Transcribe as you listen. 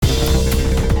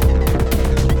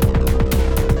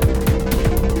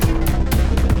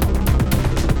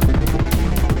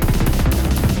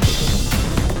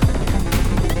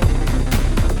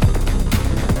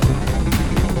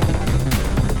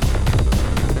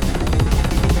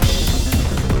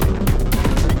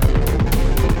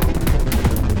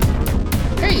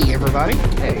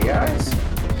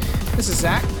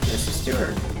Zach, This is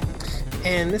Stuart.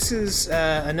 and this is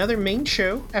another main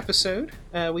show episode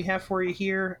we have for you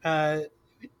here.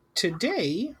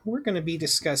 Today, we're going to be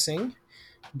discussing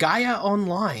Gaia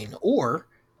Online, or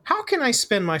how can I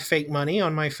spend my fake money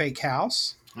on my fake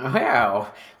house?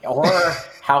 Wow. Or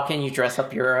how can you dress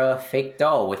up your fake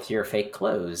doll with your fake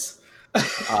clothes?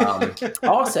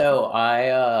 Also,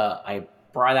 I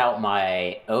brought out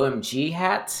my OMG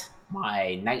hat,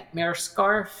 my nightmare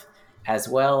scarf, as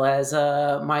well as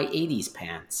my '80s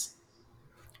pants.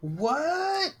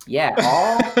 What? Yeah,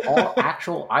 all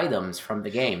actual items from the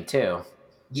game too.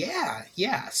 Yeah.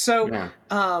 So,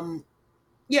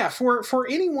 Yeah. for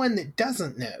anyone that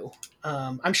doesn't know,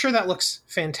 I'm sure that looks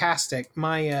fantastic.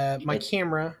 My It,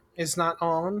 camera is not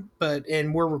on,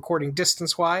 and we're recording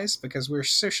distance wise because we're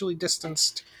socially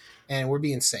distanced and we're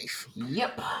being safe.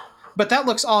 yep, But that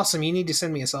looks awesome. You need to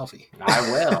send me a selfie. I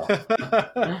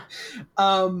will.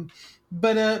 um,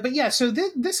 but yeah. So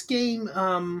this game,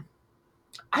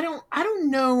 I don't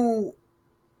know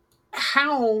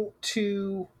how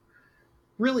to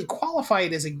really qualify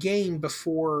it as a game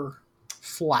before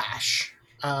Flash.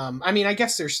 I mean, I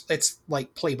guess it's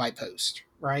like play by post,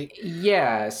 right?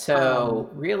 Yeah, Um, so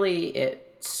really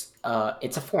it's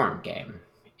a forum game.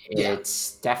 yeah,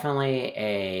 It's definitely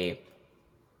a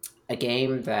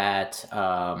game that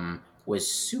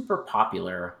was super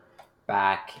popular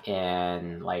back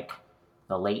in like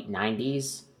the late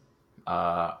 '90s,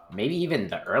 maybe even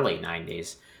the early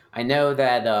 '90s. I know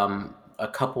that a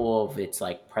couple of its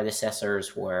like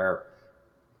predecessors were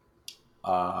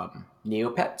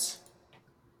Neopets,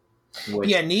 which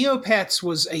yeah. Neopets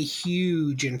was a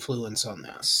huge influence on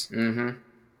this. hmm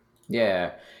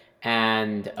yeah,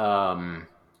 and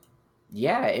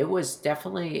yeah, it was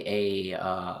definitely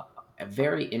a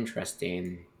very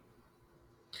interesting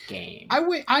game.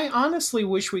 I honestly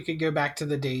wish we could go back to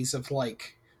the days of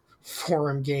like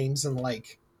forum games and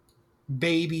like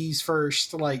baby's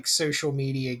first like social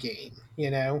media game,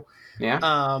 you know.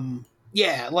 Yeah,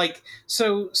 Yeah, like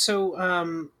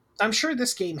I'm sure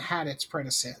this game had its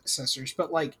predecessors,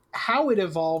 but like how it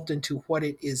evolved into what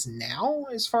it is now,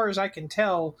 as far as I can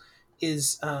tell,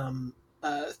 is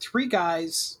three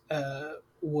guys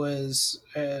was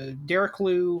Derek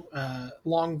Liu,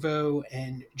 Longvo,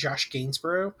 and Josh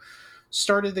Gainsborough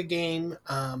started the game.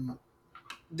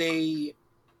 They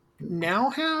now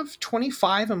have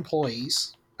 25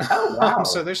 employees. oh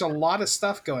So wow. there's a lot of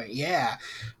stuff going. Yeah.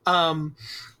 Um,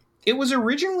 it was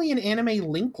originally an anime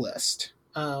link list.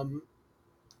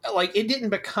 Like it didn't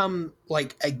become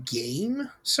like a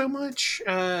game so much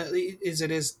as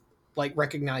it is like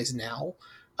recognized now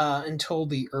until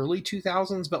the early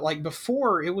 2000s. But like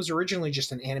before, it was originally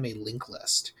just an anime link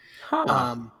list.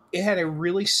 Huh. It had a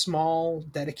really small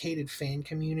dedicated fan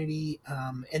community,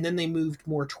 and then they moved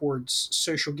more towards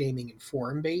social gaming and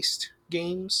forum based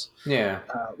games, Yeah.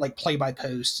 like play by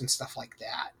post and stuff like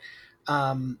that.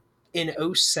 Um, in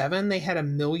 '07, they had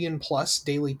 1 million plus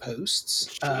daily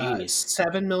posts, Jeez.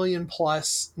 7 million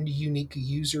plus unique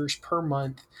users per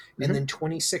month, and hmm then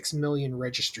 26 million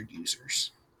registered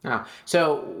users. Oh.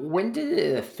 So when did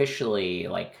it officially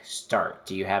like start?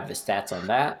 Do you have the stats on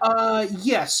that?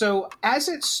 Yeah. So as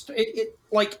it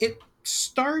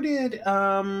started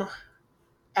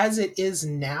as it is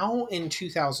now in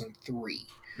 2003.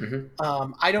 hmm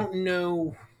I don't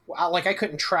know. Like I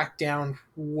couldn't track down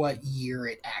what year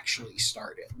it actually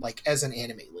started, like as an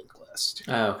anime link list.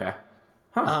 Oh, okay.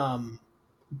 Huh. Um,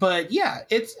 but yeah,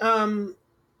 it's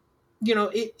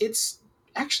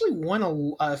actually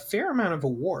won a fair amount of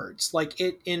awards. Like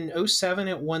it in '07,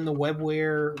 it won the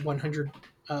Webware 100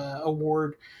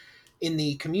 award in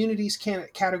the communities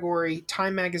category.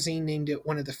 Time magazine named it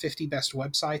one of the 50 best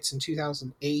websites in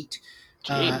 2008.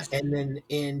 Jeez. And then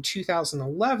in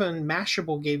 2011,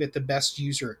 Mashable gave it the best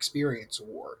user experience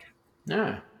award.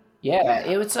 Yeah. Yeah. Yeah.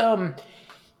 It was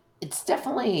it's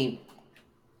definitely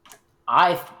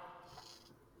I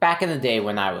back in the day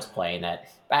when I was playing it,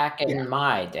 back Yeah. in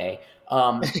my day,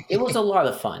 it was a lot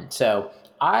of fun. So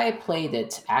I played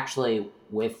it actually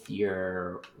with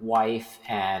your wife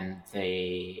and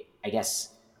the, I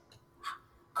guess,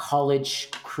 college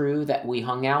crew that we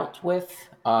hung out with.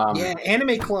 Yeah.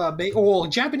 Anime club. Oh,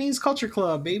 Japanese culture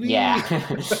club, Yeah,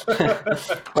 baby.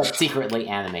 but secretly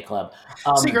anime club.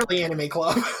 Um, Secretly anime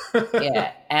club.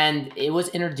 yeah, and it was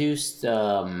introduced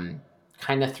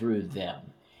kind of through them,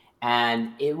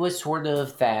 and it was sort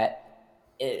of that.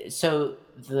 So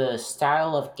the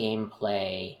style of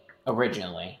gameplay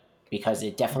originally, because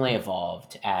it definitely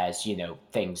evolved as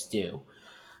things do.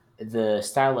 The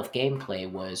style of gameplay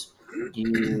was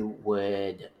you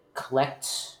would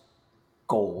collect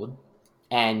gold,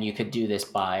 and you could do this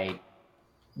by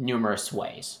numerous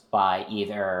ways. By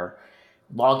either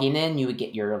logging in, you would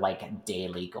get your like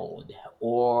daily gold, Yeah.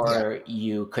 or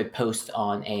you could post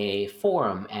on a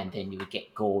forum and then you would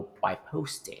get gold by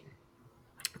posting.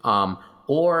 Um,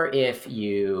 or if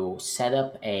you set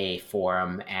up a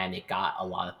forum and it got a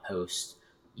lot of posts,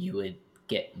 you would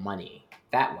get money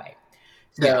that way.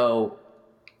 Yeah. So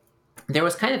there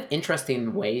was kind of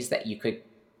interesting ways that you could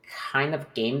kind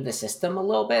of game the system a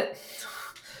little bit.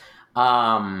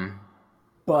 Um,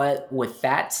 but with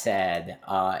that said,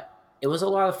 it was a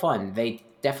lot of fun. They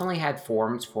definitely had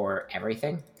forums for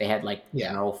everything. They had like Yeah.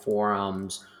 general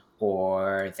forums,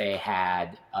 or they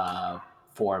had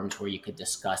forums where you could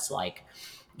discuss like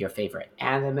your favorite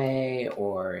anime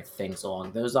or things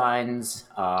along those lines.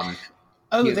 Oh,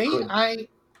 You they could, I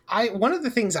one of the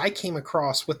things I came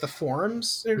across with the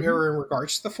forums, Mhm. or in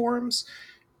regards to the forums,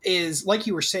 is like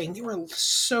you were saying, there were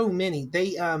so many. They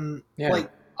Yeah, like,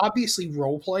 obviously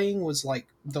role playing was like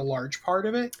the large part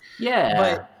of it, but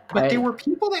yeah. there I were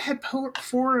people that had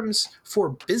forums for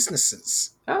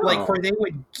businesses, like where Oh, they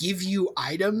would give you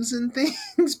items and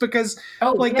things, because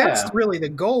oh like that's yeah. really the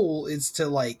goal, is to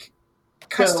like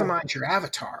So customize your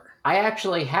avatar. I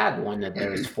actually had one of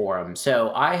those forums.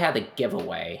 So I had a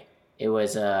giveaway. It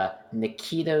was a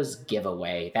Nikito's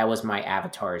giveaway. That was my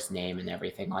avatar's name and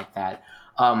everything like that.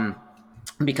 Um,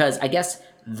 because I guess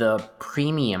the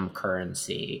premium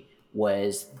currency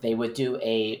was they would do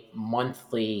a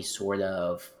monthly sort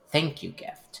of thank you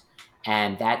gift.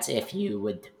 And that's if you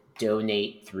would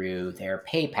donate through their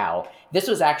PayPal. This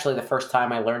was actually the first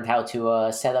time I learned how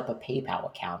to set up a PayPal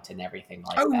account and everything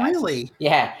like Oh, that. really?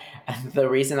 Yeah, the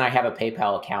reason I have a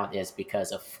PayPal account is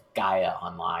because of Gaia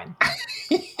Online.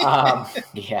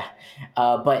 Yeah,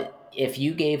 but if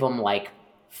you gave them like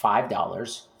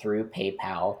 $5 through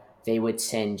PayPal, they would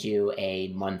send you a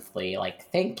monthly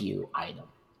like thank you item,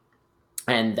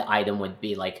 and the item would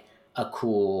be like a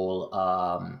cool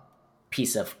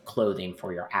piece of clothing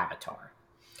for your avatar.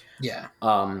 Yeah.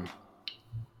 Um,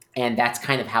 and that's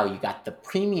kind of how you got the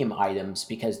premium items,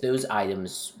 because those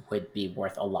items would be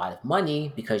worth a lot of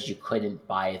money because you couldn't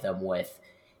buy them with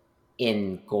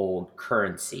in gold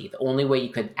currency. The only way you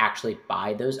could actually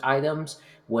buy those items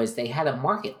was they had a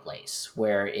marketplace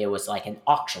where it was like an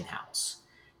auction house.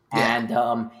 Yeah.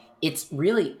 And it's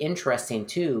really interesting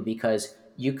too, because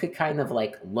you could kind of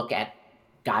like look at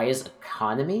Gaia's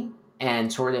economy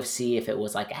and sort of see if it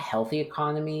was like a healthy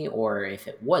economy or if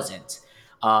it wasn't.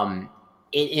 Um,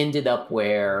 it ended up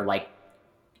where, like,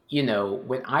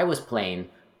 when I was playing,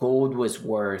 gold was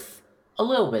worth a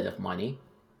little bit of money.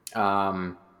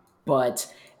 Um,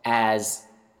 but as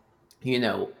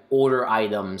older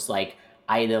items, like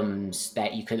items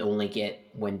that you could only get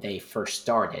when they first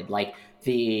started, like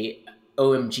the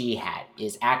OMG hat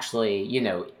is actually,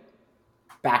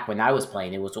 back when I was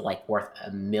playing, it was like worth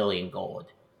 1 million gold.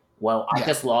 Well, I Yeah.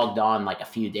 just logged on like a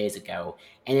few days ago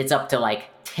and it's up to like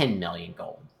 10 million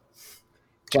gold.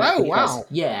 Just Oh, because, wow.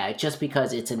 yeah, just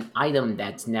because it's an item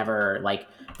that's never like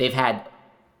they've had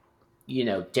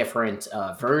different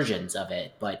versions of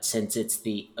it, but since it's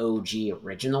the OG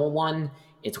original one,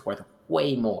 it's worth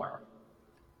way more.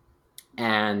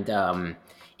 And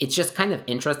it's just kind of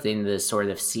interesting to sort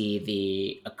of see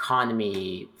the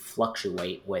economy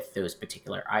fluctuate with those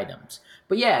particular items.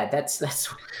 But yeah, that's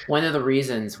one of the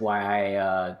reasons why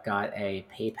I got a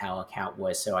PayPal account,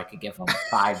 was so I could give them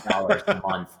 $5 a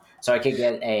month, so I could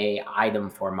get a item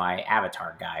for my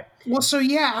avatar guy. Well, so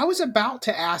yeah, I was about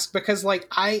to ask, because like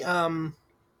I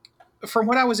from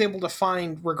what I was able to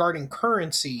find regarding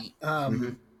currency,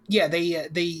 Hmm. yeah, they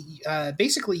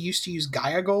basically used to use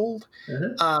Gaia Gold,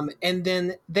 and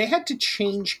then they had to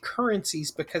change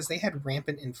currencies because they had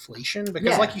rampant inflation.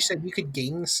 Because, like Yeah, you said, you could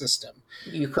game the system,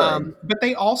 you could. but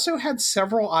they also had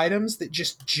several items that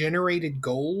just generated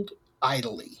gold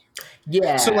idly. So,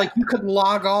 Yeah, like, you could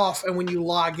log off, and when you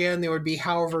log in, there would be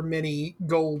however many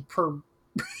gold per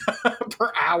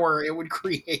per hour it would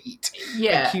create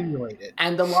yeah, accumulated.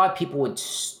 and a lot of people would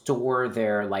store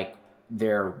their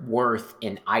worth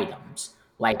in items,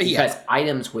 like, Yeah, because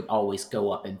items would always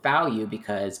go up in value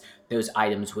because those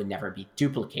items would never be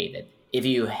duplicated. If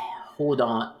you held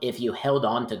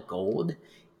on to gold,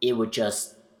 it would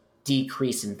just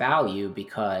decrease in value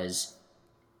because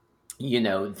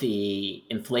the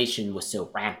inflation was so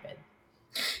rampant.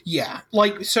 yeah.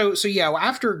 Like, so yeah.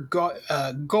 After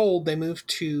gold, they moved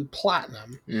to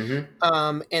platinum,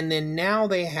 Hmm. and then now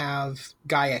they have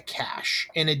Gaia Cash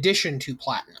in addition to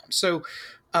platinum.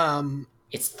 Um,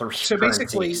 It's three so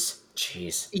basically, currencies.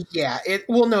 Jeez. Yeah,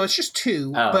 well, no, it's just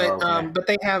two, Oh, okay. but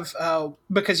they have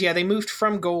because yeah, they moved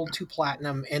from gold to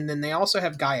platinum, and then they also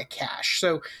have Gaia Cash.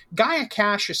 So Gaia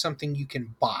Cash is something you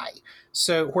can buy.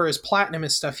 So whereas platinum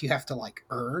is stuff you have to like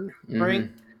earn, right?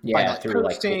 By Yeah, like through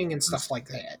like posting and stuff coupons. like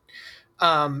that.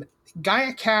 Um,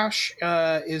 Gaia Cash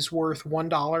is worth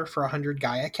 $1 for 100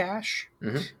 Gaia Cash,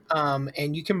 Hmm.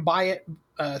 and you can buy it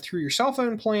through your cell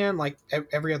phone plan, like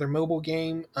every other mobile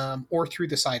game, or through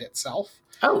the site itself.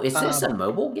 Oh, is this Um, a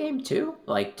mobile game too?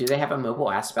 Like, do they have a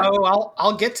mobile aspect? Oh,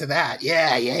 I'll get to that. Oh,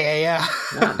 Yeah.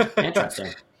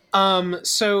 interesting.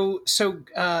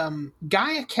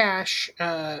 Gaia Cash,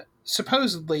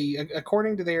 supposedly,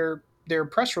 according to their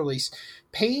press release,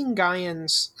 paying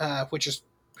Gaians, which is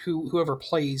whoever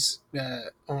plays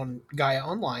on Gaia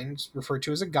Online is referred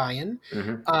to as a Gaian.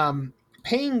 Hmm. Um,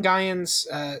 Paying Gaians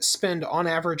spend on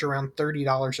average around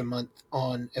 $30 a month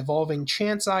on evolving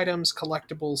chance items,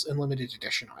 collectibles, and limited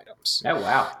edition items. Oh,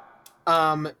 wow.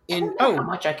 I In wonder how oh,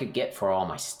 much I could get for all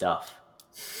my stuff.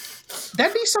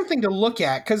 That'd be something to look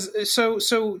at because so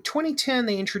 2010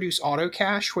 they introduced Auto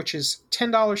Cash, which is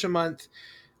 $10 a month.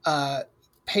 Uh,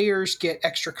 Payers get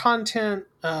extra content.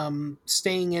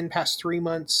 Staying in past 3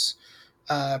 months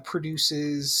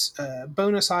produces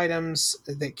bonus items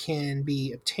that can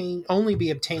be obtained only be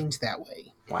obtained that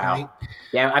way. Wow. Right.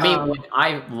 Yeah, I mean, when Um,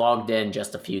 I logged in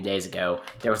just a few days ago,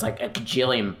 there was like a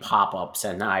gajillion pop-ups,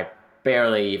 and I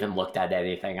barely even looked at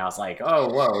anything. I was like, "Oh,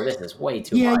 whoa, this is way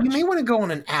too yeah, you may much." want to go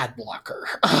on an ad blocker.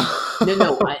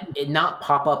 No, not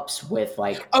pop-ups with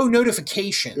Oh,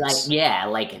 notifications. yeah,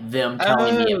 like them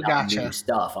telling me Oh, about new gotcha.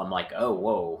 stuff. I'm like, "Oh,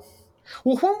 whoa."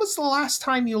 Well, when was the last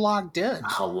time you logged in?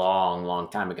 A long, long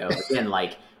time ago. Again,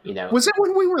 like, Was it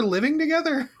when we were living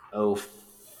together? oh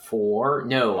 04.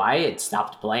 No, I had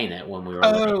stopped playing it when we were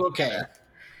living Oh, okay. together.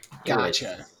 It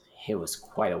Gotcha. was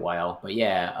quite a while, but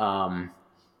yeah,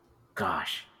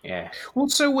 gosh, yeah. Well,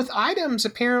 so with items,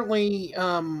 apparently,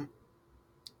 monthly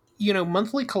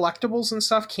collectibles and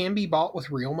stuff can be bought with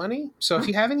real money. So if Hmm.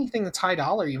 you have anything that's high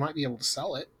dollar, you might be able to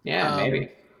sell it. Yeah, Um,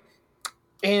 maybe.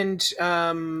 and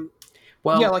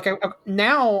Yeah, Well, like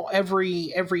now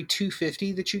every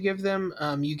 250 that you give them,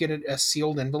 you get a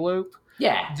sealed envelope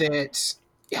yeah. that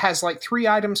has like three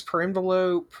items per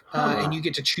envelope, and Huh. you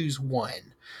get to choose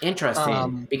one. Interesting.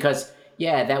 Um, Because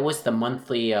yeah, that was the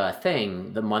monthly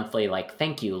thing. The monthly like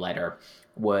thank you letter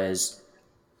was,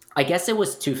 I guess it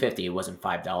was 250. It wasn't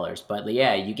 $5, but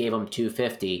yeah, you gave them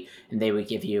 250, and they would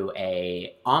give you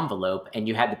a envelope, and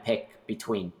you had to pick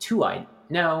between two items.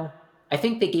 No, I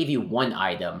think they gave you one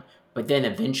item, but then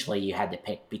eventually you had to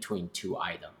pick between two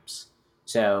items.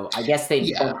 So I guess they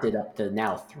yeah. bumped it up to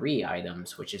now three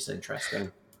items, which is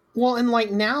interesting. Well, and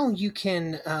like now you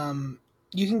can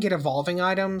get evolving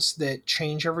items that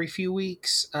change every few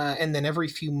weeks, and then every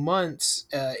few months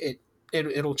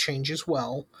it'll change as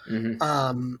well, Hmm.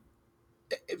 um,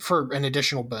 for an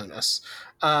additional bonus.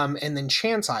 And then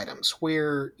chance items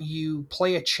where you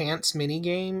play a chance mini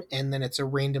game and then it's a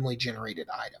randomly generated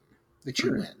item that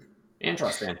you Hmm. win.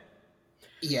 Interesting.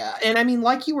 Yeah, and I mean,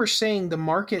 like you were saying, the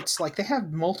markets, like they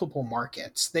have multiple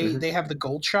markets. Hmm. They have the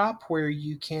gold shop where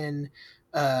you can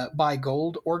buy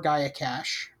gold or Gaia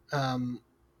Cash.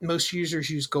 Most users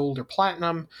use gold or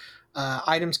platinum.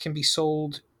 Items can be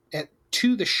sold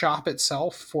to the shop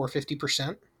itself for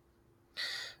 50%.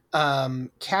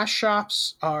 Cash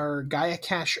shops are Gaia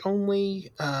Cash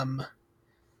only.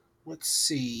 Let's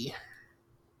see.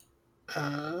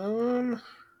 Um,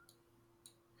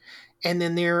 and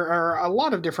then there are a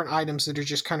lot of different items that are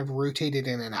just kind of rotated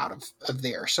in and out of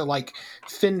there. So like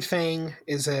Fin Fang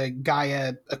is a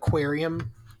Gaia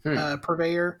aquarium Hmm.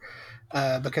 purveyor,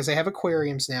 because they have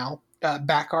aquariums now.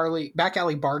 Back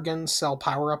alley bargains sell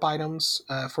power up items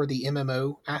for the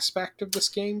MMO aspect of this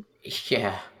game.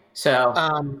 Yeah. So,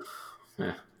 Um,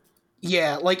 eh,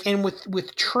 yeah, like and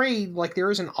with trade, like there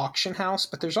is an auction house,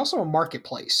 but there's also a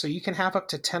marketplace, so you can have up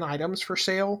to 10 items for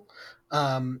sale,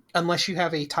 unless you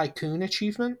have a tycoon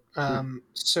achievement. hmm.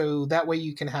 So that way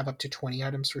you can have up to 20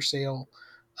 items for sale,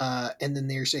 and then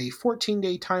there's a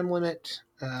 14-day time limit.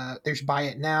 There's buy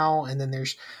it now, and then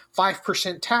there's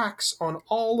 5% tax on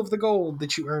all of the gold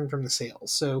that you earn from the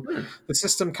sales. So Hmm. the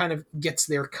system kind of gets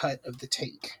their cut of the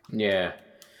take. Yeah.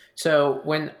 So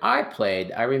when I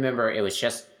played, I remember it was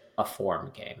just a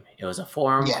forum game. It was a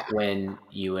forum Yeah. when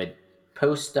you would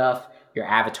post stuff, your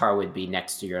avatar would be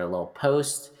next to your little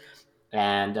post,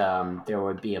 and there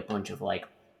would be a bunch of like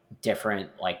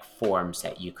different like forums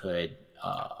that you could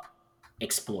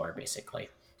explore basically.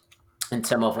 And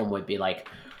some of them would be like,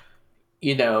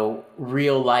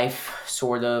 real life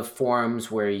sort of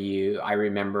forums where I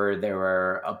remember there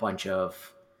were a bunch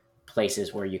of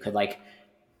places where you could like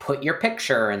put your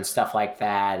picture and stuff like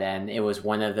that. And it was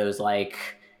one of those like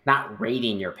not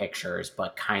rating your pictures,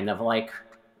 but kind of like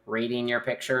rating your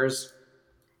pictures.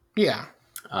 Yeah.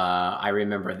 I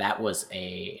remember that was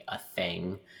a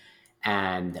thing.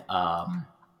 And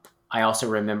I also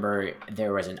remember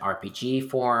there was an RPG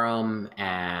forum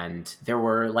and there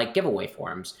were like giveaway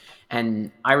forums.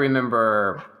 And I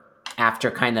remember after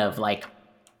kind of like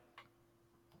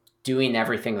doing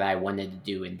everything that I wanted to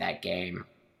do in that game,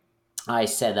 I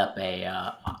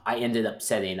ended up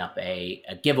setting up a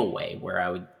giveaway where I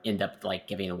would end up like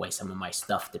giving away some of my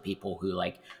stuff to people who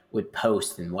like would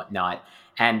post and whatnot.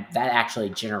 And that actually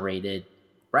generated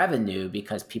revenue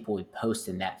because people would post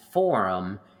in that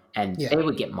forum and Yeah. they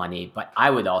would get money, but I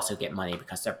would also get money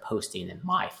because they're posting in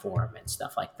my forum and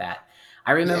stuff like that.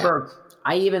 I Yeah. remember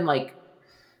I even like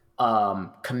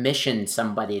commissioned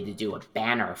somebody to do a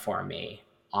banner for me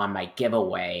on my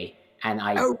giveaway, and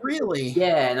I Oh, really?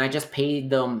 yeah, and I just paid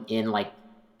them in like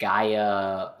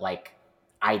Gaia like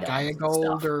Gaia items and Gold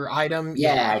stuff. or item?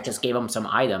 Yeah, Yeah. I just gave them some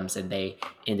items, and they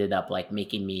ended up like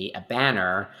making me a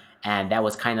banner, and that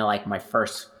was kind of like my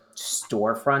first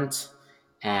storefront,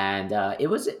 and it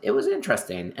was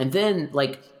interesting. And then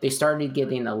like they started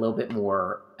getting a little bit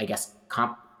more, I guess,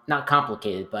 not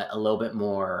complicated, but a little bit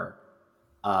more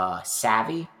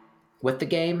savvy with the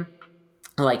game.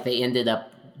 Like they ended up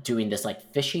doing this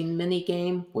like fishing mini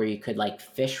game where you could like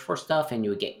fish for stuff and you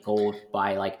would get gold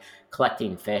by like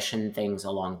collecting fish and things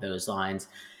along those lines.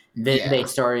 Then they Yeah.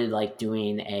 started like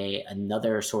doing a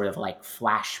another sort of like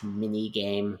flash mini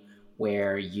game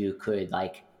where you could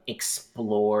like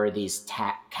explore these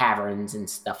caverns and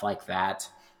stuff like that,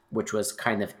 which was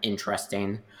kind of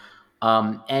interesting.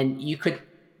 And you could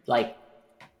like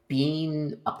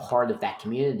being a part of that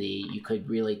community, you could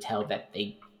really tell that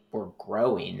they were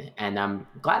growing. And I'm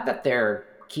glad that they're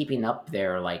keeping up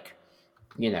their like,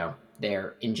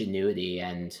 their ingenuity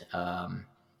and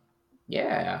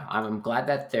yeah, I'm glad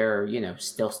that they're,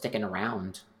 still sticking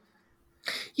around.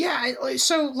 Yeah.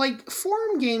 So, like,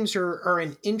 forum games are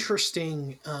an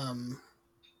interesting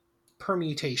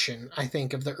permutation, I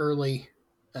think, of the early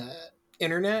uh,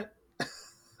 internet.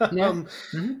 Yeah. um,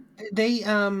 Hmm. they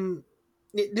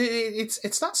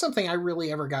it's not something I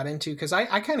really ever got into because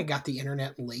I kind of got the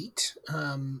internet late.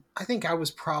 I think I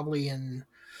was probably in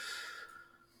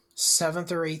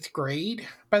seventh or eighth grade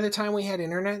by the time we had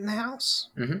internet in the house.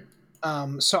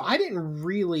 Hmm. So I didn't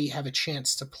really have a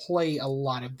chance to play a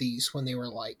lot of these when they were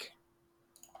like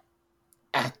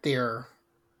at Their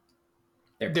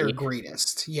their peak.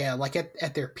 greatest. Yeah, like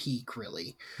at their peak,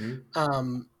 really. Mhm.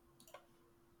 Um,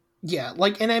 yeah,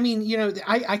 like, and I mean,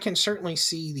 I can certainly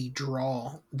see the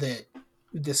draw that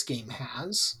this game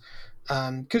has,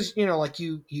 because like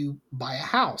you buy a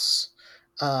house,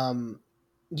 um,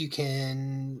 you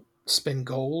can spend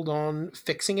gold on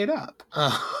fixing it up.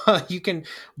 You can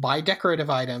buy decorative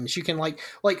items. You can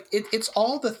it's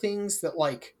all the things that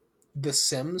like The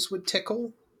Sims would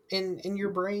tickle in your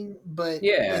brain, but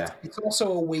Yeah. it's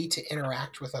also a way to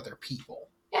interact with other people.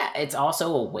 Yeah, it's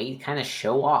also a way to kind of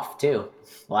show off too. Oh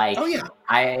Like yeah.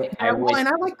 I Yeah, well, would and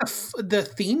I like the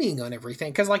theming on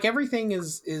everything because like everything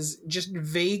is just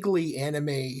vaguely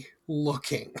anime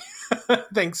looking,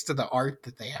 thanks to the art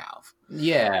that they have.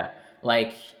 Yeah,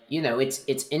 like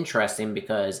it's interesting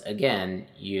because again,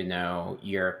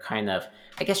 you're kind of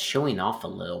I guess showing off a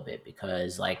little bit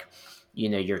because like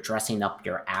you're dressing up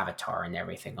your avatar and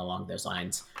everything along those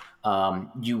lines.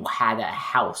 You had a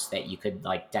house that you could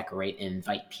like decorate and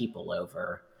invite people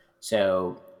over,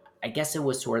 so I guess it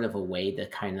was sort of a way to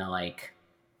kind of like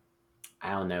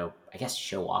I don't know, I guess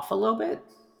show off a little bit.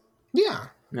 Yeah,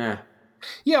 Yeah.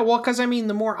 yeah. Well, because I mean,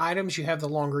 the more items you have, the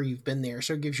longer you've been there,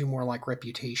 so it gives you more like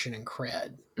reputation and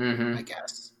cred, I Mm-hmm.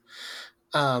 guess.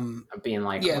 Um, Being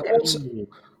like, yeah. look at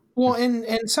Well, me.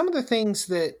 and some of the things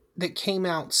that came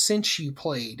out since you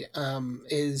played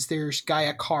is there's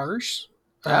Gaia Cars.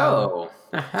 Um, Oh.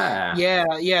 Aha.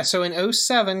 yeah. So in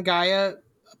 '07, Gaia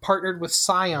partnered with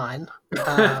Scion.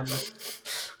 Um,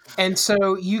 and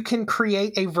so you can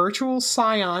create a virtual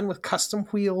Scion with custom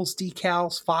wheels,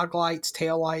 decals, fog lights,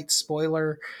 tail lights,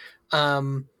 spoiler,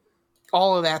 um,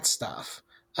 all of that stuff.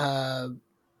 Uh,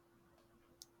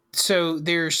 so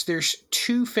there's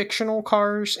two fictional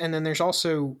cars, and then there's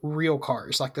also real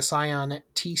cars like the Scion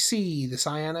TC, the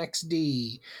Scion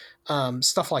XD,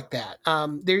 stuff like that.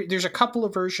 There's a couple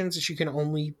of versions that you can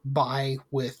only buy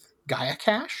with Gaia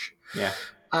Cash. Yeah.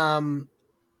 Um,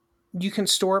 you can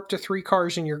store up to three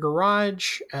cars in your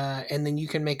garage, and then you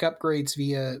can make upgrades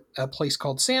via a place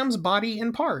called Sam's Body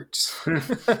and Parts.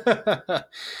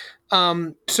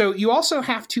 So you also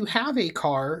have to have a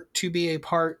car to be a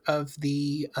part of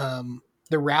the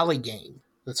rally game.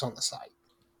 that's on the site.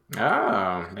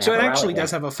 Oh, they So have it a actually relic.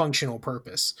 does have a functional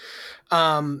purpose.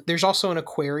 There's also an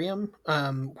aquarium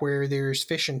where there's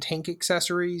fish and tank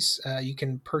accessories. You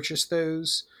can purchase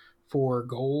those for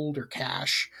gold or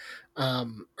cash,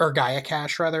 or Gaia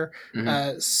cash rather.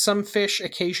 Hmm. Some fish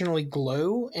occasionally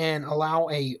glow and allow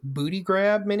a booty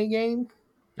grab minigame,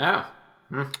 Oh,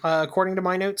 hmm. according to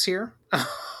my notes here.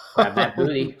 Grab that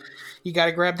booty. You got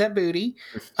to grab that booty.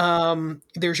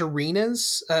 There's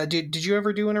arenas. Did you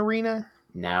ever do an arena?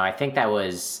 No, I think that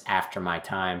was after my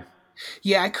time.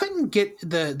 Yeah, I couldn't get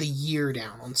the year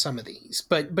down on some of these,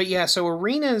 but yeah. So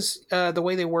arenas, the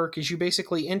way they work is you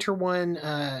basically enter one,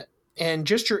 and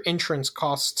just your entrance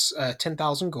costs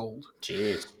 10,000 gold.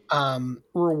 Jeez.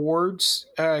 Rewards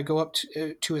go up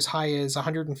to as high as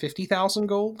 150,000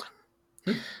 gold.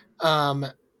 Hmm. Um,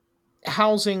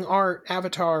 Housing, art,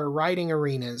 avatar, writing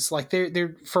arenas, like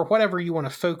they're for whatever you want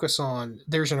to focus on.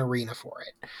 There's an arena for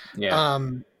it. Yeah.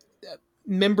 Um,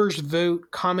 Members vote,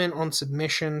 comment on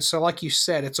submissions. So, like you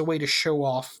said, it's a way to show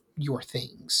off your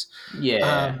things.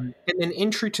 Yeah. And then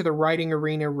entry to the writing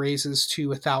arena raises to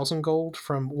 1,000 gold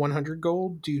from 100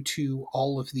 gold due to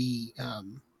all of the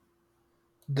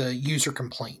user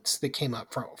complaints that came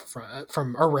up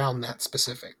from around that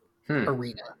specific Hmm.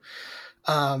 arena.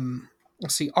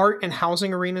 Let's see, art and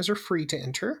housing arenas are free to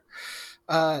enter.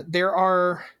 There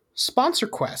are sponsor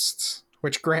quests,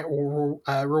 which grant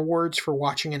rewards for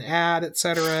watching an ad,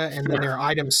 etc., and then there are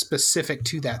items specific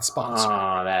to that sponsor.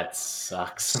 Oh, that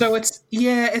sucks. So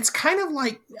it's kind of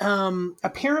like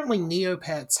apparently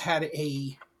Neopets had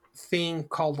a thing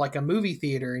called like a movie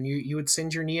theater, and you would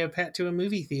send your Neopet to a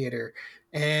movie theater,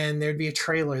 and there'd be a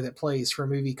trailer that plays for a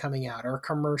movie coming out or a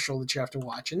commercial that you have to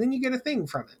watch, and then you get a thing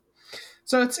from it.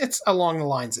 So it's along the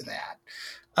lines of that.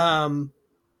 Um,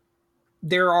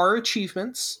 there are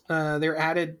achievements. They're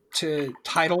added to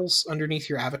titles underneath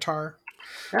your avatar.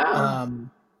 Oh.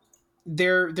 Um,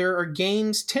 there are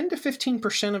games. 10 to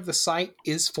 15% of the site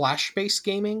is Flash based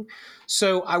gaming.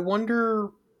 So I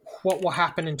wonder what will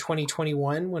happen in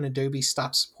 2021 when Adobe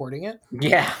stops supporting it.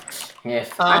 Yeah.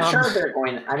 If I'm Um, sure they're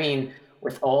going. I mean,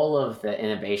 with all of the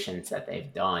innovations that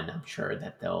they've done, I'm sure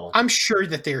that they'll. I'm sure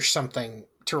that there's something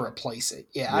to replace it.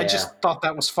 Yeah, I Yeah. just thought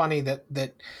that was funny that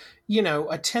you know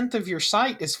a tenth of your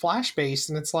site is Flash based,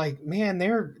 and it's like, man,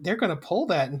 they're going to pull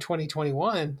that in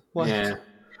 2021. Like, Yeah.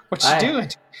 what you I doing?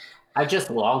 I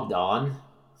just logged on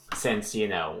since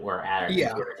we're at our Yeah,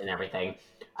 computers and everything.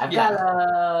 I've got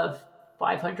yeah.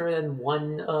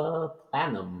 501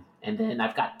 platinum, and then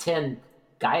I've got 10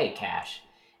 Gaia cash.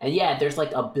 And yeah, there's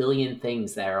like a billion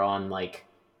things that are on like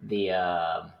the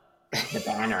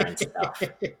banner and stuff.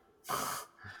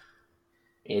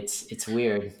 It's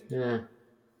weird. Yeah.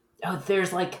 Oh,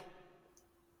 there's like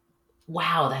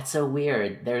wow, that's so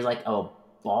weird. There's like a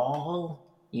ball.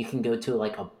 You can go to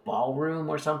like a ballroom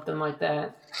or something like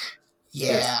that.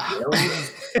 There's Yeah.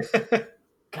 guilds.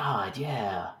 God,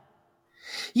 yeah.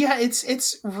 Yeah,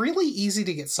 it's really easy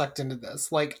to get sucked into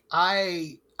this. Like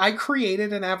I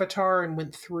created an avatar and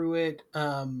went through it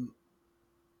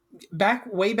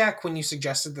way back when you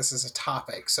suggested this as a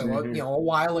topic. So Hmm. a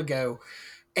while ago,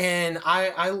 and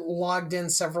I logged in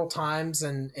several times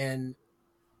and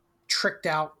tricked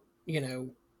out,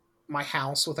 my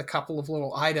house with a couple of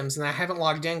little items, and I haven't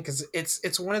logged in because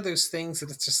it's one of those things that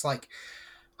it's just like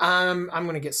I'm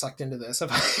gonna get sucked into this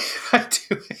if I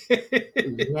do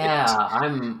Yeah,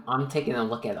 it. I'm taking a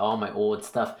look at all my old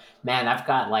stuff. Man, I've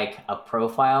got like a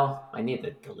profile. I need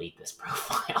to delete this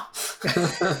profile.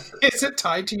 Is it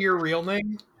tied to your real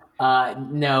name?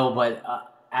 No, but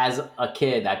as a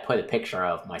kid, I put a picture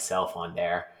of myself on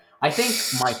there. I think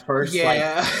my first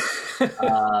Yeah.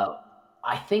 uh,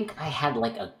 I think I had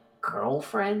like a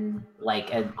girlfriend,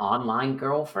 like an online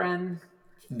girlfriend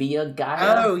via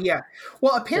Gaia. Oh yeah.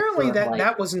 Well, Just apparently sort of that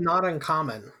like, was not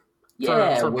uncommon for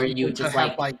yeah, where you people to just have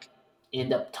like like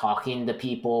end up talking to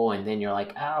people and then you're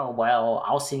like, oh, well,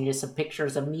 I'll send you some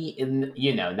pictures of me. And,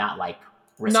 not like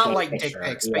not risque like dick picture.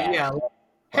 pics, but Yeah. yeah, Or like,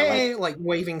 hey, like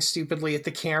waving stupidly at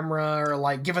the camera or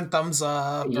like giving thumbs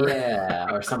up or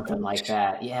yeah, or something like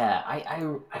that. Yeah.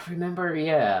 I remember,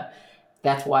 yeah.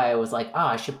 That's why I was like, oh,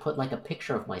 I should put like a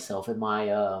picture of myself in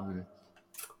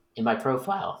my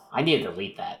profile. I need to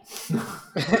delete that.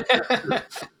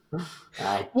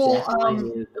 I well, definitely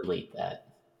need to delete that.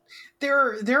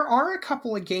 there are a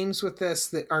couple of games with this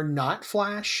that are not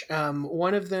Flash.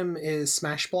 One of them is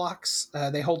Smash Blocks.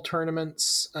 They hold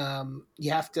tournaments.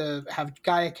 You have to have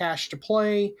Gaia Cash to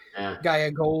play. Yeah.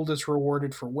 Gaia Gold is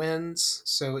rewarded for wins.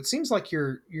 So it seems like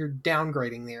you're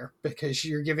downgrading there because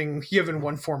you're giving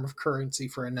one form of currency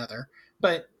for another.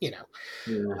 but you know.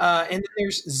 Yeah. And then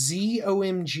there's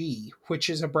ZOMG, which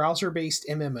is a browser-based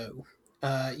MMO.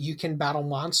 You can battle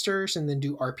monsters and then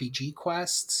do RPG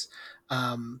quests.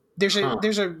 Huh. There's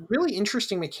a really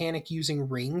interesting mechanic using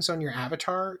rings on your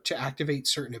avatar to activate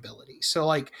certain abilities. So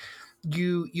like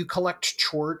you collect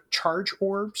charge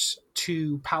orbs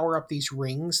to power up these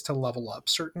rings to level up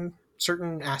certain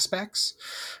aspects.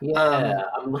 Yeah, Um,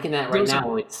 I'm looking at it there right was a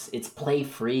now. It's play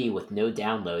free with no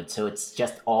download, so it's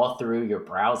just all through your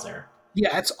browser.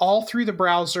 Yeah, it's all through the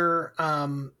browser. Huh.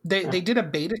 They did a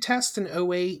beta test in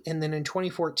 '08, and then in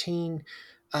 2014,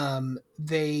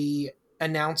 they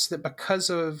announced that because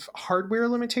of hardware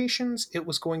limitations, it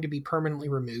was going to be permanently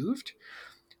removed.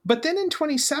 But then in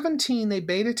 2017, they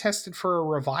beta tested for a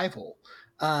revival,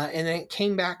 and then it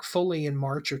came back fully in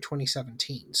March of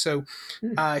 2017. So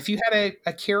Hmm. if you had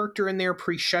a character in there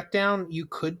pre-shutdown, you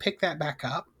could pick that back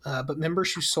up. But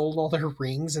members who sold all their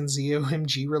rings and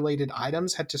ZOMG related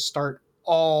items had to start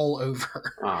all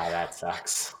over, Oh, that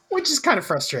sucks. which is kind of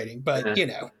frustrating. But Yeah. you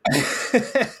know,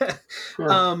 Huh.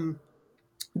 um,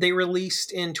 they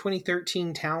released in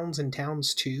 2013 Towns and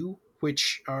Towns 2,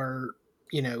 which are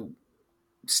you know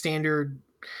standard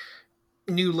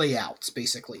new layouts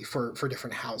basically for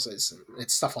different houses and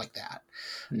it's stuff like that.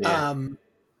 Yeah. Um,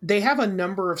 they have a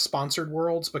number of sponsored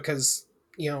worlds because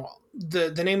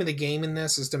the name of the game in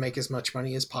this is to make as much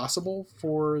money as possible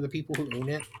for the people who own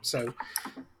it. So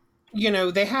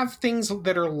they have things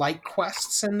that are like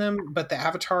quests in them, but the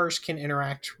avatars can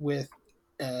interact with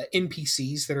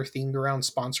NPCs that are themed around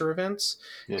sponsor events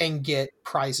Yeah. and get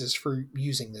prizes for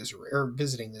using those or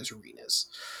visiting those arenas.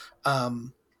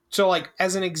 Um, so, like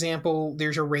as an example,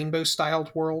 there's a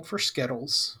rainbow-styled world for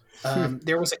Skittles.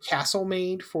 There was a castle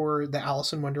made for the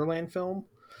Alice in Wonderland film.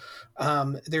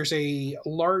 There's a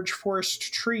large forest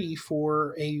tree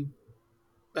for a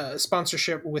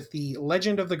sponsorship with the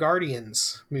Legend of the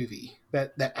Guardians movie,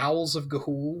 that Owls of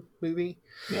Ga'Hoole movie.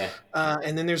 Yeah.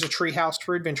 And then there's a tree house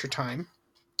for Adventure Time.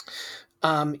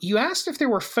 You asked if there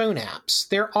were phone apps.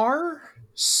 There are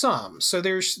some. So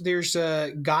there's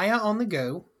Gaia on the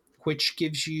Go, which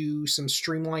gives you some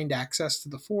streamlined access to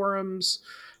the forums,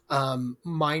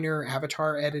 minor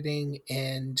avatar editing,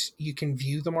 and you can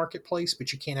view the marketplace,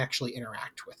 but you can't actually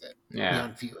interact with it Yeah.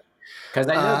 beyond view it. Because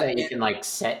I know that you And can like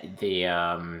set the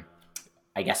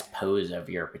I guess pose of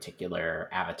your particular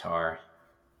avatar.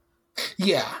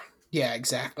 yeah, yeah,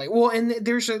 exactly. Well, and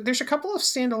there's a couple of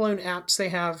standalone apps they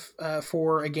have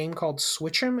for a game called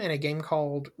Switchem and a game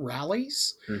called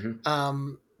Rallies.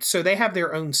 Hmm. So they have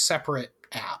their own separate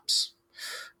apps.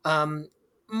 Um,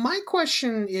 my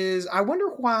question is, I wonder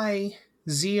why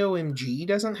ZOMG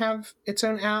doesn't have its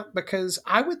own app because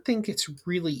I would think it's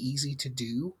really easy to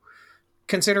do,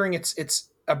 considering it's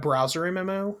a browser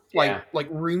MMO. Yeah. Like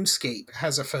RuneScape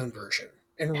has a phone version,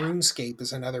 and RuneScape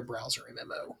is another browser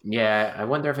MMO. Yeah. I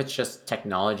wonder if it's just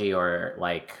technology or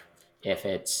like if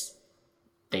it's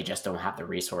they just don't have the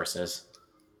resources.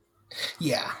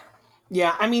 Yeah,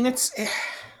 yeah. I mean,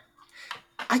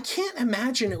 I can't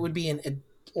imagine it would be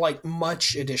like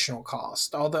much additional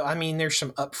cost. Although I mean, there's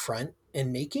some upfront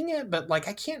in making it, but like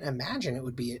I can't imagine it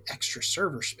would be an extra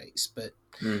server space. But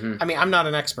Hmm. I mean, I'm not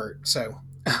an expert, so.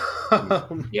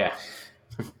 um, Yeah.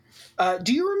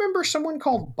 do you remember someone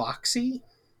called Boxy?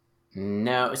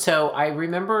 No. So I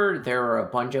remember there were a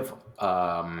bunch of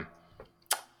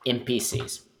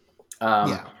NPCs. Um,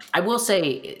 Yeah. I will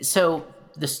say, so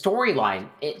the storyline,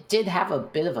 it did have a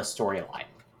bit of a storyline.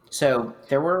 So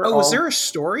there were Oh, was there all, a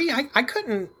story? I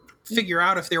couldn't figure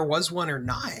out if there was one or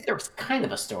not. there was kind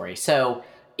of a story. So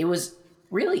it was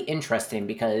really interesting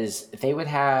because they would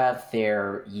have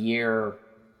their year,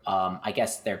 I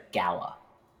guess their gala,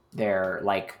 their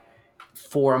like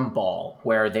forum ball,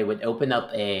 where they would open up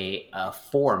a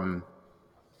forum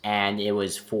and it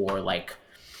was for like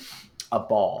a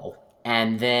ball.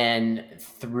 And then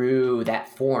through that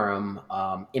forum,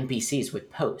 NPCs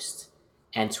would post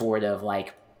and sort of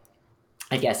like,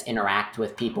 I guess, interact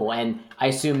with people. And I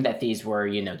assume that these were,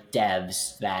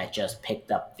 devs that just picked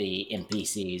up the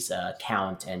NPCs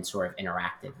account and sort of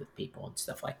interacted with people and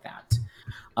stuff like that.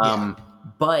 Yeah. Um,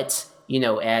 but,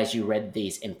 as you read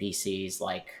these NPCs,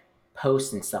 like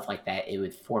posts and stuff like that, it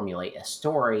would formulate a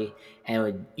story and it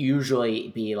would usually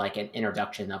be like an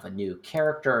introduction of a new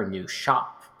character, a new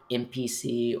shop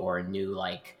NPC, or a new,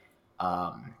 like,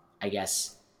 I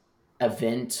guess,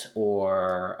 event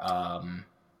or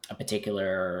a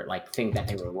particular like thing that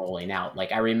they were rolling out.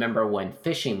 Like I remember when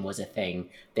fishing was a thing,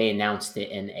 they announced it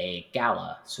in a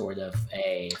gala, sort of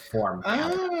a forum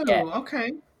gala. Yeah, Oh,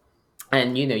 okay.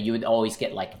 and you would always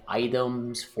get like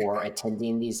items for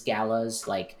attending these galas.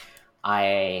 Like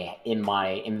I in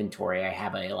my inventory I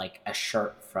have a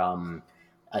shirt from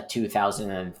a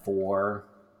 2004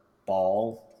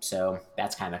 ball, so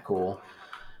that's kind of cool.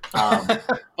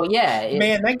 But yeah,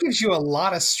 Man, that gives you a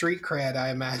lot of street cred, I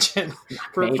imagine,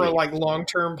 for maybe. like long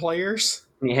term players.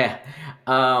 Yeah.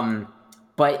 Um,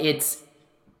 but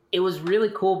it was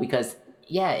really cool because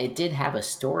yeah, it did have a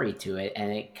story to it,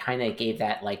 and it kind of gave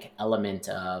that like element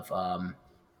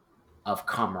of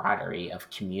camaraderie, of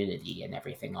community, and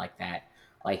everything like that.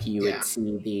 Like you Yeah. would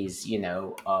see these,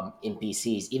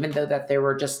 NPCs, even though that they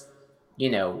were just, you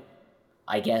know,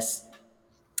 I guess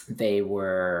they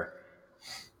were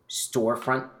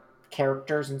storefront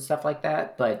characters and stuff like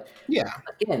that. But Yeah.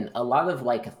 again, a lot of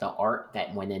like the art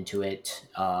that went into it,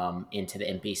 into the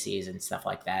NPCs and stuff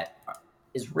like that,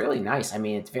 is really nice. I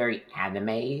mean, it's very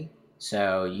anime,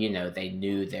 so they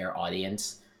knew their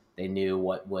audience, they knew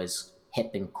what was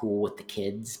hip and cool with the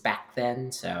kids back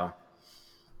then.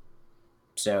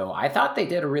 So I thought they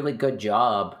did a really good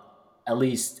job, at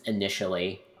least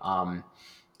initially.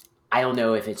 I don't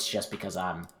know if it's just because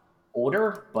I'm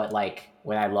older, but like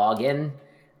when I log in,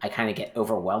 I kind of get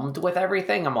overwhelmed with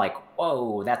everything. I'm like,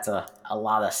 whoa, that's a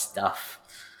lot of stuff.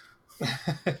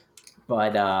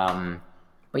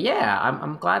 But yeah,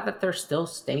 I'm glad that they're still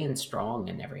staying strong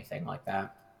and everything like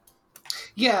that.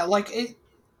 Yeah,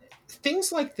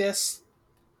 things like this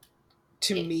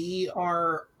to me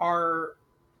are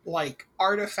like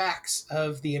artifacts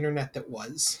of the internet that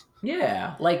was,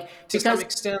 Yeah, like to some because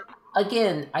extent.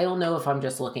 again, I don't know if I'm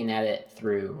just looking at it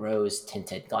through rose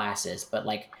tinted glasses, but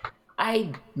like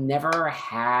I never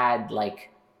had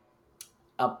like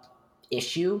a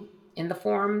issue in the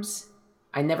forums.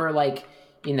 I never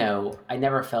I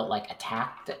never felt like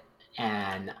attacked,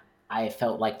 and I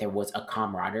felt like there was a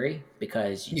camaraderie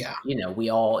because Yeah. we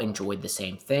all enjoyed the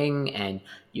same thing, and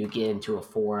you get into a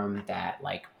forum that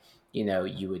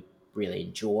you would really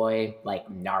enjoy, like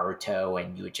Naruto,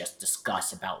 and you would just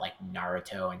discuss about like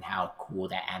Naruto and how cool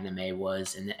that anime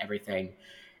was and everything.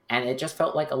 And it just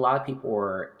felt like a lot of people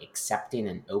were accepting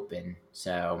and open.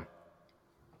 So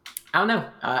I don't know.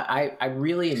 I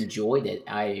really enjoyed it.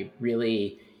 I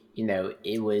really,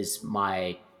 it was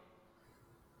my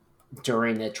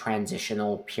during the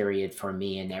transitional period for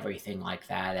me and everything like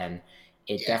that, and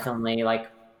it Yeah. definitely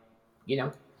you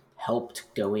know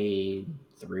helped going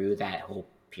through that whole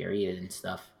period and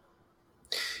stuff.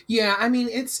 Yeah, I mean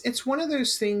it's one of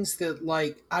those things that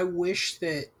like I wish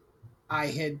that I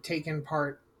had taken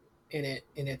part in it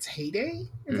in its heyday,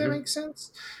 if that Hmm. makes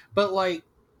sense. But like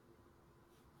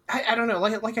I don't know,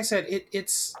 like I said,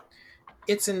 it's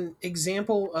an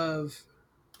example of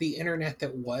the internet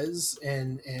that was,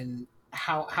 and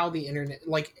how the internet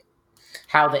like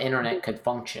How the internet could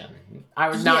function. I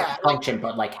would yeah, not like function,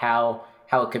 but like how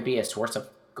it could be a source of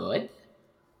good.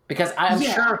 Because yeah, I'm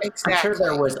sure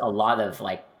there exactly. was a lot of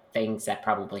like things that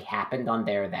probably happened on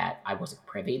there that I wasn't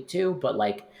privy to, but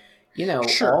like all of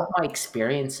Sure. my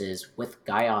experiences with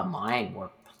Guy Online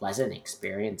were pleasant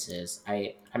experiences.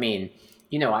 I mean,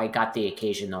 I got the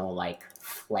occasional like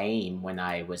flame when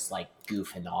I was like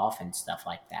goofing off and stuff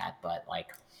like that, but like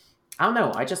I don't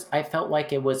know, I felt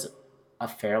like it was a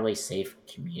fairly safe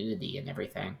community and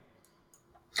everything.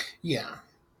 Yeah.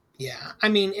 Yeah. I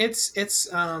mean it's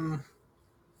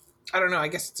I don't know. I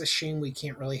guess it's a shame we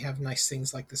can't really have nice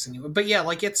things like this anymore. But yeah,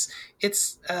 like it's.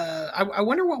 I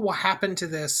wonder what will happen to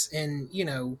this in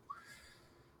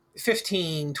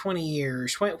 15, 20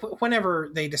 years, whenever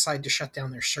they decide to shut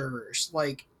down their servers.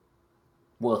 Like,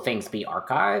 Will things be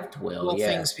archived? will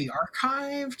things be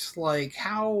archived? Like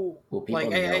how? Will people Like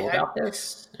know about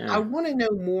this? I Yeah. want to know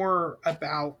more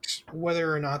about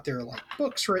whether or not there are like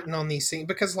books written on these things,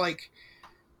 because like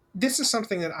this is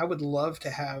something that I would love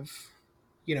to have,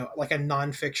 like a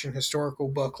nonfiction historical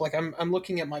book. Like I'm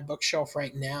looking at my bookshelf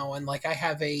right now, and like I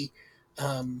have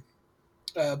um,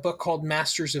 a book called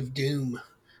Masters of Doom,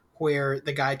 where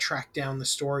the guy tracked down the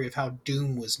story of how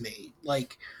Doom was made.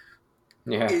 Like,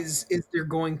 Yeah. is there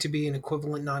going to be an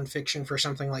equivalent nonfiction for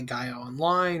something like Gaia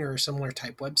Online or a similar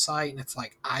type website? And it's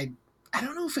like I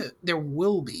don't know if there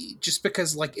will be, just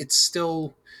because like it's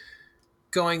still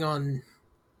going on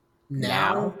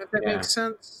now. Now? If that Yeah. makes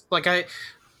sense. Like I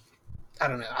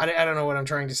don't know. I don't know what I'm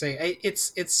trying to say.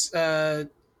 It's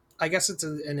I guess it's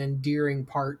an endearing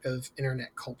part of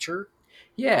internet culture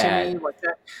to Yeah. me. Like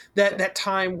that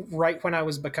time right when I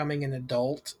was becoming an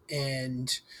adult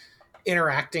and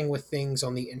interacting with things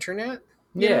on the internet.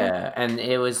 You know? Yeah. And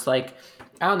it was like,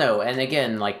 I don't know. And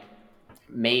again, like,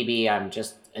 maybe I'm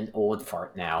just an old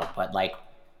fart now, but like,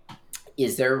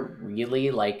 is there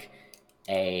really like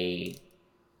a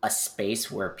a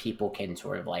space where people can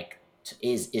sort of like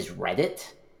is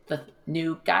Reddit the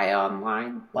new Gaia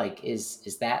Online? Like, is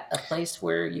that a place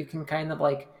where you can kind of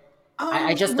like?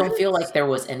 I just don't feel like Reddit's, there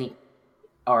was any,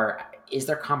 or is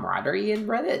there camaraderie in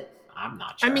Reddit? I'm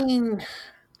not I sure. mean,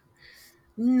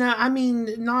 no, I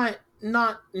mean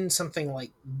not in something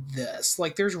like this.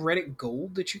 Like there's Reddit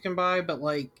Gold that you can buy, but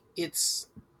like it's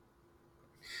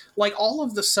like all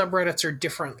of the subreddits are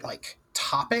different like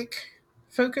topic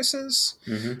focuses.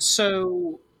 Hmm.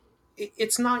 So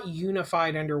it's not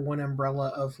unified under one umbrella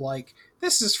of like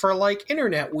this is for like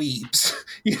internet weebs.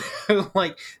 You know,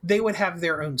 like they would have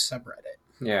their own subreddit.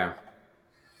 Yeah.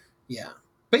 Yeah.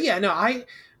 But yeah, no, I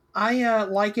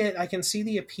like it. I can see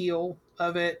the appeal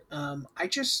of it.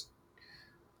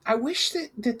 I wish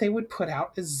that they would put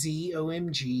out a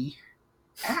ZOMG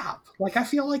app. Like I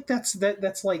feel like that's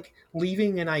like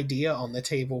leaving an idea on the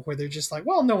table where they're just like,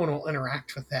 well, no one will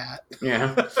interact with that.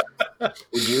 Yeah.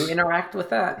 Would you interact with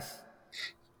that?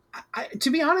 To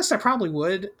be honest, I probably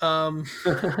would.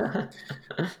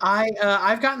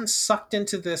 I've gotten sucked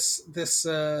into this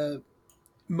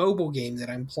mobile game that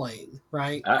I'm playing,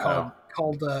 right? Uh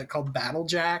Called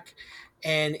Battlejack,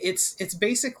 and it's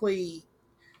basically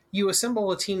you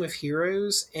assemble a team of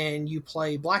heroes and you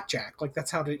play blackjack. Like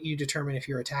that's how you determine if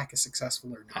your attack is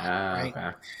successful or oh. not, right?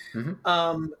 Okay.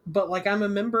 Hmm. But like I'm a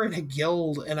member in a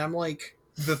guild and I'm like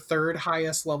the third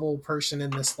highest level person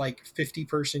in this like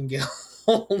 50-person guild.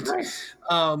 Nice.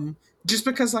 um, just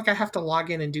because like I have to log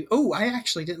in and do. Oh, I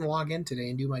actually didn't log in today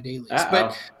and do my dailies,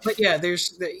 Uh oh. but yeah,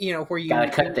 there's the where Gotta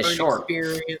you cut this earn short.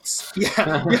 experience.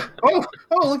 Yeah, yeah. Oh,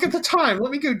 look at the time.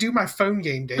 Let me go do my phone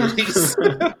game dailies.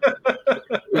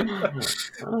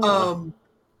 Oh. um,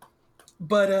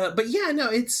 but yeah, no,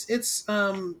 it's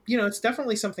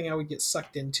definitely something I would get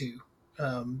sucked into,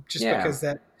 just Yeah. because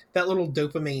that little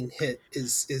dopamine hit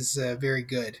is very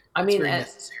good. I It's mean, very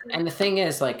necessary. and the thing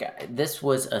is, like, this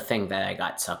was a thing that I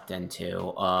got sucked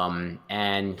into,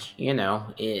 and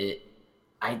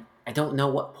I don't know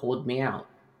what pulled me out.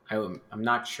 I'm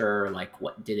not sure, like,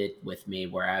 what did it with me,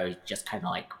 where I just kind of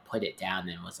like put it down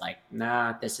and was like,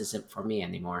 nah, this isn't for me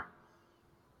anymore.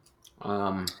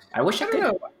 I wish I I don't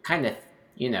could know. kind of,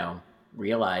 you know,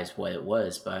 realize what it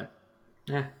was, but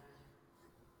yeah,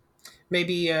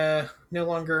 Maybe no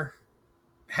longer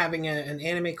having an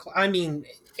anime. I mean,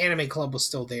 anime club was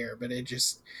still there, but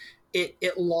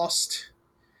it lost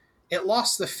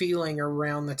the feeling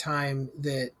around the time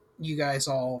that you guys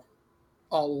all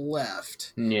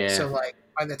left. yeah, So like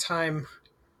by the time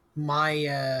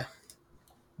my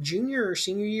junior or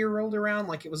senior year rolled around,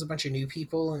 like it was a bunch of new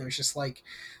people, and it was just like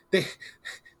they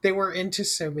they were into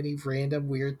so many random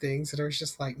weird things that I was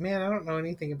just like, man, I don't know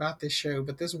anything about this show,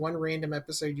 but this one random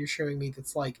episode you're showing me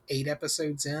that's like 8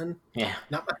 episodes in, yeah,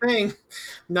 not my thing. yeah,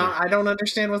 Not I don't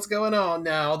understand what's going on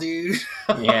now, dude.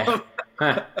 yeah,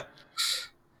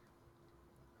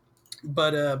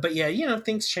 But yeah,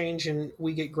 things change and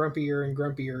we get grumpier and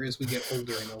grumpier as we get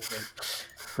older and older.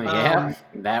 yeah. Um,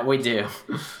 That we do.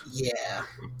 yeah,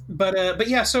 but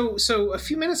yeah. So a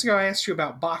few minutes ago, I asked you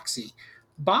about Boxy.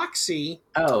 Boxy.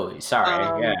 Oh, sorry.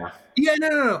 Um, Yeah. yeah,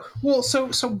 no. Well, so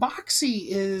Boxy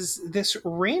is this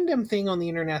random thing on the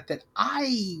internet that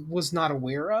I was not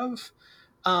aware of.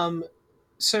 Um,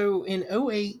 so in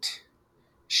 '08,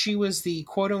 she was the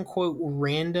quote unquote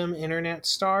random internet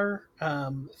star,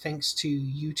 thanks to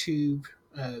YouTube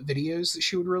videos that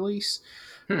she would release.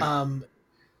 Hmm. Um,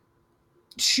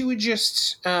 she would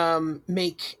just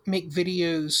make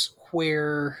videos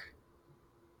where,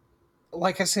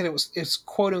 like I said, it's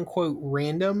quote unquote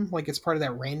random, like it's part of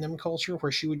that random culture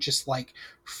where she would just like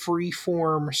free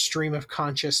form stream of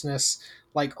consciousness,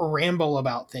 like ramble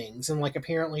about things, and like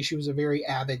apparently she was a very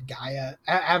avid Gaia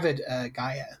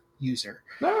user.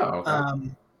 Oh, okay.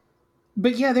 Um,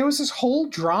 but yeah, there was this whole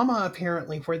drama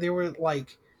apparently where there were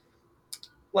like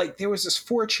there was this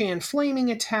 4chan flaming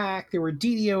attack. There were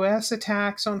DDoS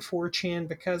attacks on 4chan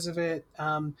because of it.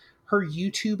 Her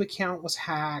YouTube account was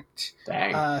hacked.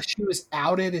 Dang. She was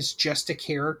outed as just a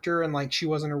character and like she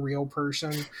wasn't a real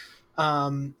person.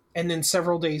 And then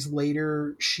several days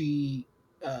later, she,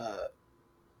 uh,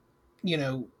 you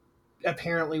know,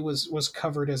 apparently was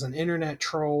covered as an internet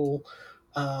troll.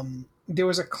 There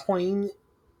was a claim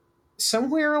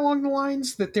somewhere along the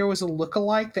lines that there was a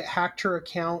lookalike that hacked her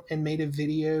account and made a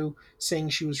video saying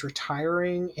she was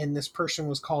retiring, and this person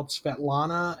was called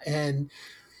Svetlana. And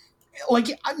like,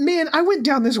 man, I went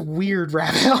down this weird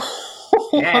rabbit hole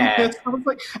on Yeah. this. I was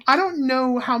like, I don't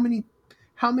know how many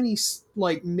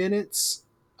like minutes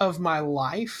of my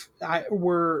life I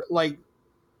were like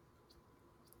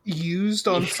used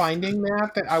on finding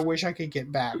that I wish I could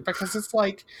get back, because it's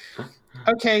like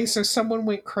Okay, so someone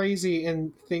went crazy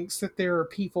and thinks that there are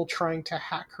people trying to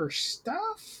hack her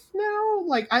stuff now.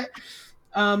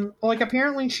 Like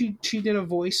apparently she did a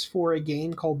voice for a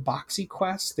game called Boxy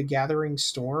Quest: The Gathering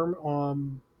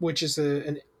Storm, which is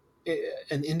an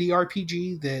indie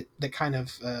RPG that kind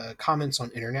of comments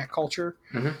on internet culture.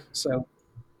 Hmm. So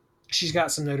she's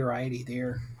got some notoriety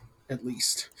there, at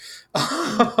least.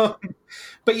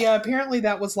 But yeah, apparently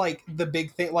that was like the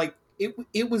big thing. Like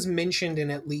it was mentioned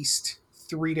in at least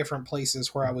three different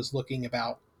places where I was looking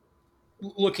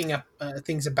up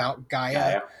things about Yeah, Gaia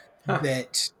yeah. Huh.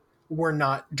 that were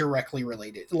not directly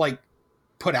related, like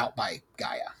put out by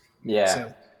Gaia. Yeah.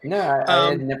 So No, I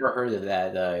had um, never heard of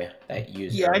that yeah, I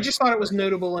user. just thought it was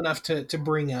notable enough to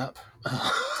bring up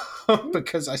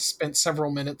because I spent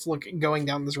several minutes going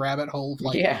down this rabbit hole of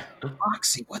like, Yeah.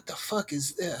 Oxy, what the fuck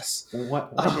is this?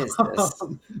 What is this?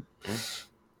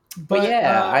 But But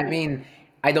yeah, I mean,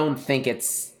 I don't think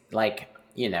it's like,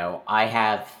 I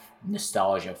have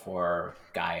nostalgia for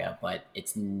Gaia, but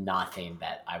it's nothing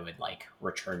that I would like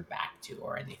return back to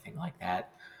or anything like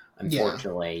that. yeah,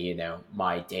 Unfortunately,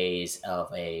 my days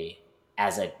of a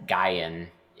as a Gaian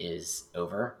is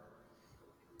over.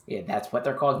 Yeah, that's what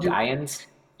they're called, you're, Gaians.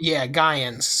 yeah,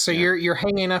 Gaians. So Yeah. you're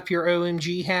hanging up your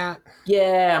OMG hat.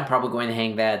 Yeah, I'm probably going to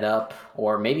hang that up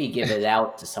or maybe give it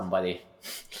out to somebody.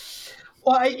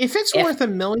 Well, if it's If worth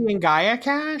 1 million Gaia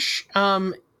cash,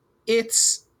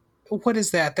 it's what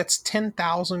is that? That's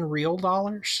 10,000 real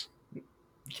dollars.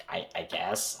 I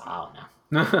guess, I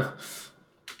don't know.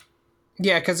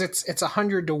 Yeah, because it's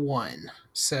 100 to 1.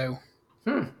 So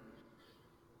Hmm.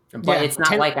 But yeah, it's not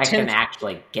 10 like I 10. can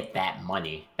actually get that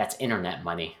money. That's internet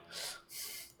money.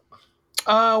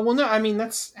 Well, no, I mean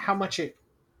that's how much it.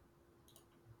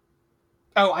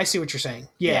 Oh, I see what you're saying.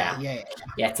 Yeah, Yeah. yeah,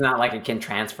 Yeah, it's not like I can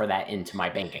transfer that into my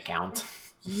bank account.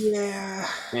 yeah.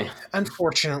 Yeah.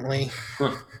 Unfortunately,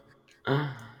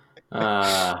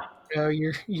 uh,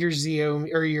 your ZO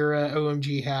or your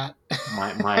OMG hat my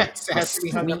has my has to be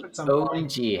hung up sweet at some point.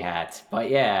 OMG hat. But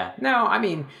yeah, no, I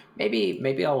mean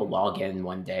maybe I'll log in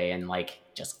one day and like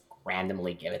just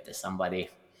randomly give it to somebody.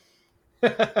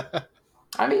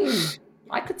 I mean,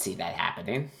 I could see that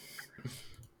happening.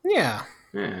 Yeah.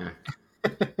 Yeah.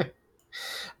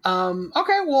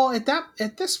 Okay. Well,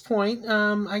 at this point,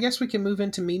 I guess we can move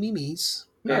into me's.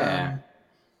 Yeah.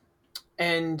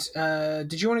 And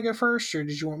did you want to go first, or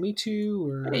did you want me to?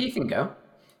 Yeah, Or you can go.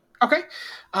 okay.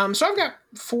 So I've got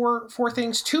four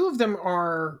things. Two of them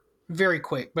are very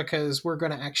quick because we're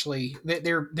going to actually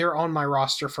they're on my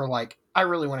roster for like I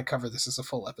really want to cover this as a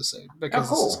full episode Oh, because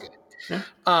this is cool. good.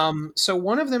 Yeah. So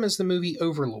one of them is the movie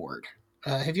Overlord.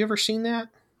 Have you ever seen that?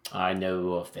 I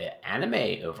know of the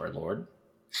anime Overlord.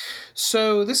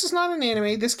 So this is not an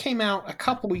anime. This came out a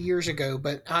couple years ago,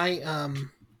 but uh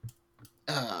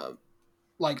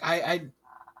I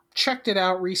checked it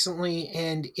out recently,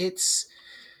 and it's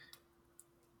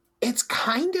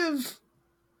kind of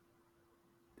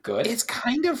Good. it's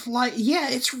kind of like, yeah,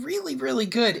 it's really really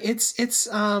good. It's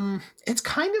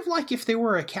kind of like if there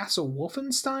were a Castle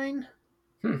Wolfenstein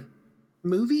Hmm.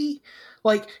 movie,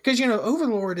 like because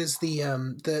Overlord is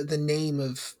the name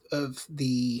of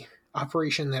the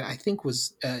operation that I think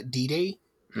was D-Day.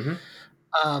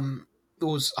 Mm-hmm. It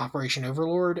was Operation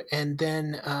Overlord, and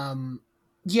then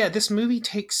yeah, this movie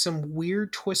takes some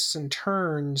weird twists and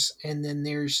turns, and then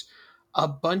there's a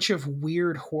bunch of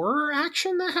weird horror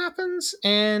action that happens,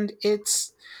 and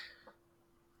it's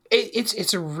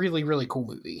a really really cool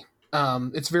movie.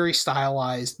 It's very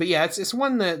stylized, but yeah, it's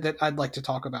one that I'd like to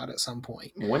talk about at some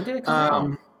point. When did it come out?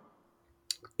 Um,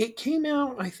 it came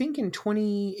out, I think, in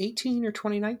 2018 or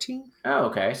 2019. Oh,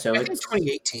 okay. So I think it's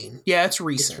 2018. Yeah, it's it's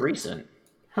recent. recent.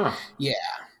 Huh. Yeah.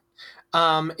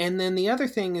 And then the other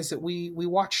thing is that we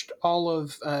watched all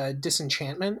of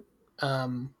Disenchantment,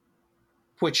 um,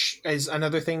 which is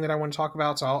another thing that I want to talk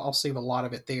about. So I'll save a lot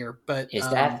of it there. But Is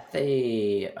that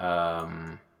the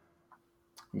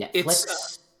it's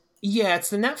Netflix? yeah, it's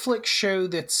the Netflix show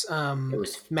that's It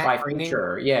was Matt by Groening.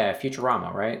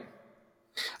 Futurama, right?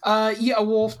 Yeah,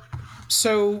 well,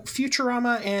 so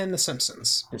Futurama and The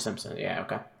Simpsons. The Simpsons. Yeah,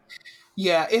 okay.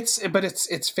 Yeah, it's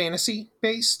fantasy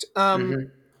based. Mm-hmm.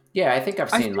 Yeah, I think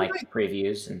I've I seen think like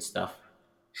previews and stuff.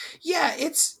 yeah,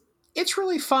 it's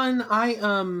really fun.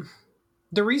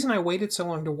 The reason I waited so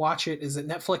long to watch it is that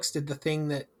Netflix did the thing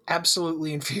that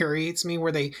absolutely infuriates me,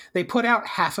 where they put out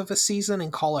half of a season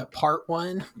and call it part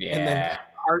one, and then Yeah,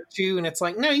 part two, and it's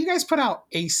like, no, you guys put out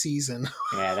a season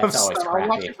yeah, of that's always stuff. I'll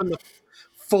watch crappy. it when the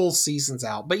full season's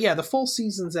out. But yeah, the full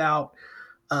season's out.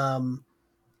 Um,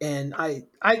 and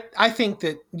I think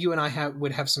that you and I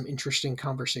would have some interesting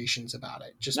conversations about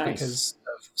it, just Nice. because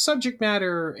subject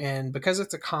matter, and because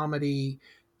it's a comedy,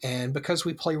 and because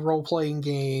we play role playing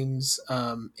games,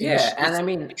 Yeah, and I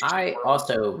mean, it's just I perfect.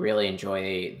 also really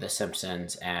enjoy The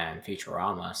Simpsons and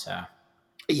Futurama,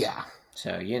 Yeah,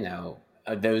 so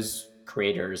those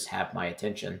creators have my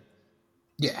attention.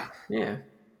 yeah. Yeah.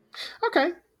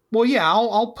 Okay. Well, yeah,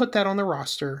 I'll put that on the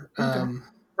roster. Okay.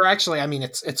 Or actually, I mean,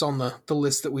 it's on the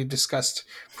list that we've discussed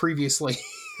previously.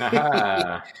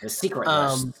 Aha, the secret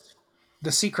um, list.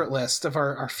 the secret list of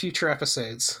our future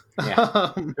episodes.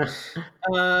 Yeah.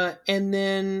 And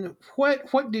then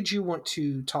what did you want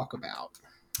to talk about?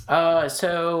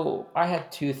 So I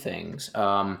had two things.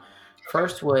 Okay.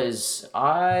 First was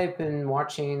I've been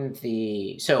watching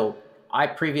so I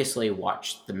previously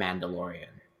watched The Mandalorian,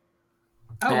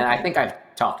 Oh, and I okay. think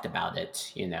I've talked about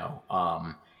it.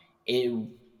 It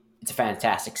it's a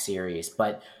fantastic series,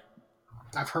 but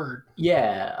I've heard.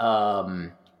 yeah,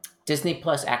 Disney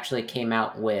Plus actually came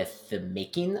out with the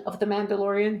making of The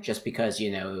Mandalorian just because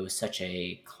it was such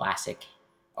a classic,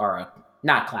 or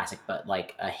not classic, but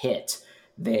like a hit.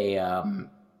 They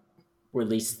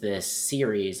released this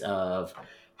series of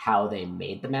how they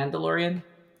made The Mandalorian,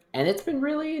 and it's been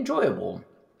really enjoyable.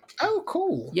 Oh,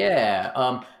 cool.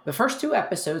 Yeah, the first two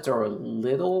episodes are a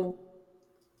little,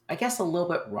 I guess, a little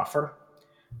bit rougher,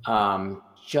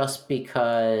 just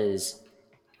because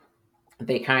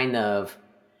they kind of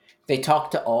they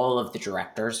talk to all of the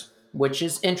directors, which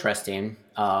is interesting.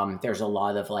 There's a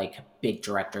lot of like big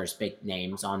directors, big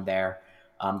names on there,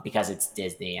 because it's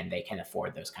Disney and they can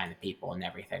afford those kind of people and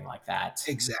everything like that.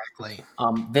 Exactly.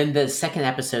 Then the second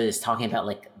episode is talking about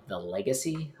like the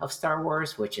legacy of Star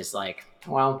Wars, which is like,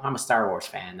 well, I'm a Star Wars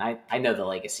fan. I know the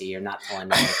legacy. You're not telling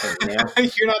me anything new.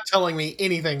 You're not telling me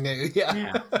anything new. Yeah.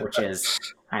 Yeah, which is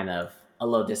kind of a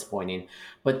little disappointing.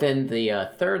 But then the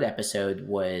third episode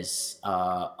was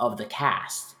of the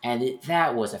cast, and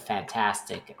that was a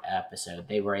fantastic episode.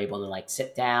 They were able to like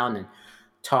sit down and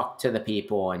talk to the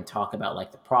people and talk about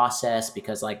like the process,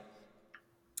 because like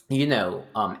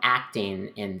acting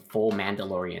in full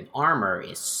Mandalorian armor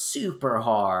is super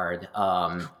hard.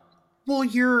 Well,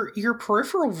 your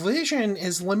peripheral vision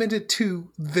is limited to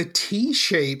the T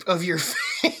shape of your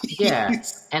Yeah,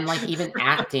 face. and like even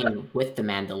acting with the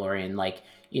Mandalorian, like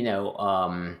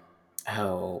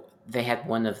oh, they had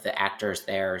one of the actors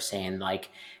there saying like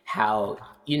how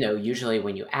usually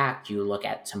when you act, you look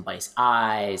at somebody's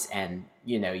eyes, and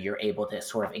you're able to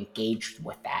sort of engage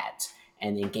with that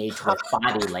and engage with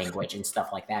body language and stuff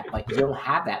like that, but you don't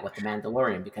have that with the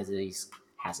Mandalorian because he's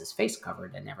has his face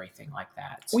covered and everything like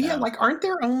that. Well, yeah, So like aren't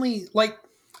there only like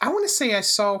I want to say I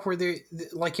saw where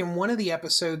like in one of the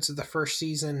episodes of the first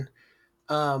season,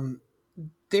 um,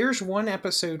 there's one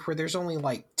episode where there's only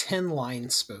like 10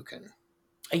 lines spoken.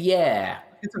 yeah,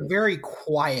 It's a very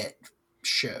quiet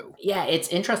show. yeah, it's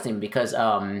interesting because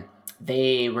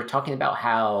they were talking about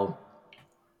how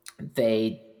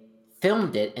they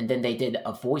filmed it and then they did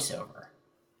a voiceover.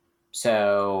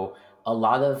 So a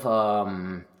lot of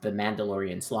the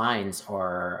Mandalorian's lines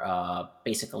are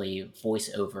basically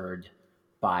voiceovered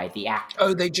by the Oh,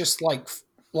 actor. they just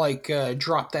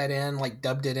dropped that in, like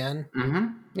dubbed it in.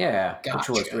 Yeah, which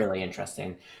was Gotcha. really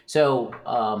interesting. So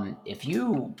if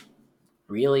you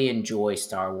really enjoy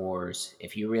Star Wars,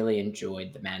 if you really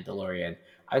enjoyed The Mandalorian,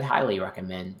 I would highly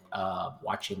recommend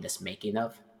watching this making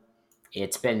of.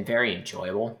 It's been very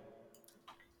enjoyable.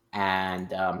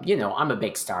 And I'm a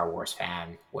big Star Wars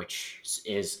fan, which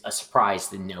is a surprise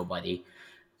to nobody.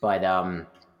 But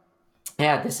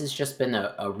yeah, this has just been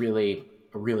a really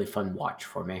fun watch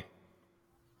for me.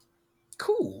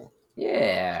 Cool.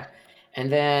 Yeah,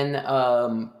 and then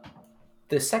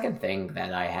the second thing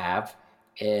that I have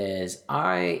is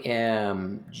I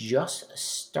am just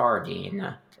starting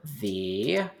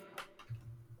the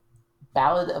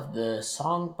Ballad of the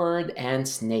Songbird and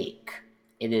Snake.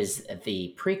 It is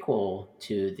the prequel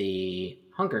to the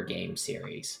Hunger Games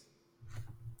series.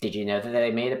 Did you know that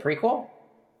they made a prequel?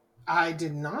 I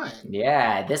did not.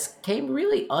 Yeah, this came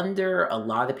really under a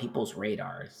lot of people's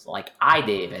radars. Like I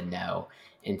didn't even know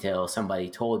until somebody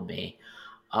told me.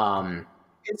 Um,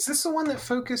 Is this the one that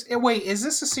focus? Wait, is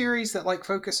this a series that like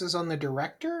focuses on the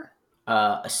director?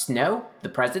 Snow, the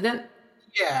president,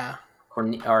 Yeah.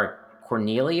 Or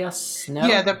Cornelius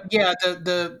Yeah, Snow.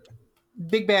 the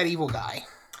big bad evil guy.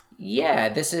 Yeah,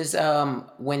 this is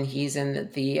when he's in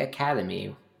the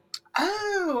academy.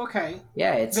 Oh, okay.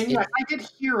 Yeah, Then yes, I did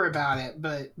hear about it,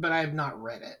 but I have not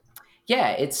read it.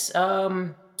 it's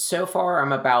so far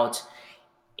I'm about,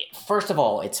 first of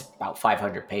all, it's about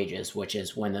 500 pages, which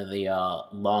is one of the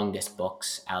longest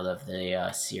books out of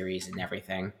the series and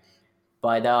everything.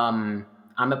 But I'm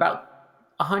about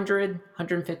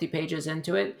 150 pages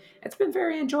into it. It's been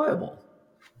very enjoyable.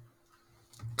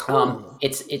 Cool.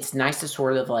 It's nice to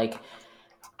sort of like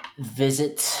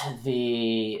visit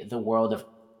the world of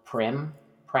Pram,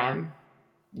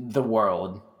 the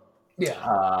world. Yeah.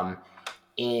 Um,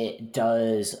 it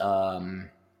does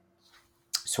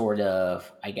sort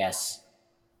of, I guess,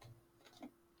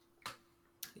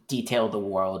 detail the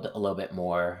world a little bit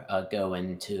more, go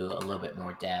into a little bit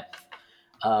more depth.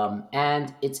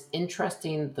 And it's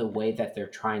interesting the way that they're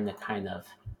trying to kind of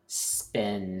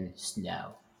spin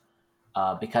Snow.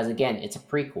 Because again, it's a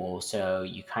prequel, so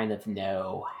you kind of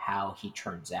know how he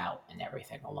turns out and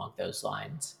everything along those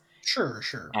lines. Sure,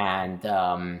 sure. And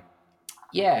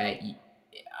yeah,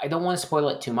 I don't want to spoil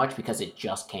it too much because it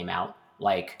just came out.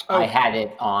 Like I Okay. had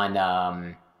it on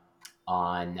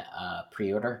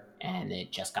pre-order and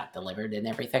it just got delivered and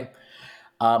everything.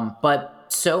 But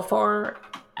so far,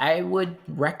 I would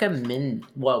recommend.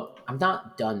 Well, I'm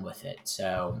not done with it,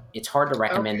 so it's hard to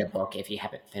recommend Okay. a book if you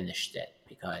haven't finished it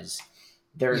because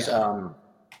there's Yeah.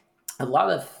 a lot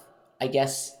of, I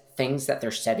guess, things that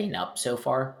they're setting up so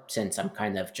far. Since I'm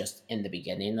kind of just in the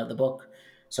beginning of the book,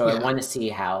 so I Yeah. want to see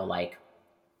how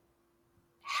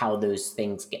those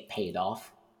things get paid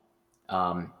off.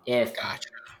 If Gotcha.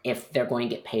 they're going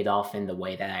to get paid off in the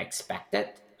way that I expect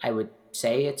it, I would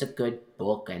say it's a good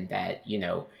book and that,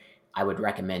 I would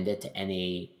recommend it to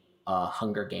any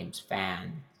Hunger Games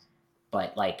fan.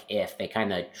 But like if they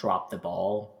kind of drop the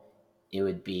ball, it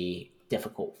would be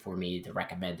difficult for me to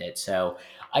recommend it. So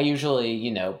I usually,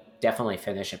 definitely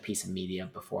finish a piece of media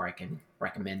before I can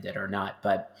recommend it or not.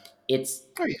 But it's,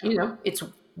 Oh yeah. it's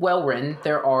well written.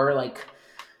 There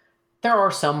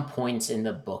are some points in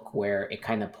the book where it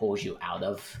kind of pulls you out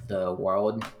of the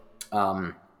world.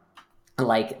 Um,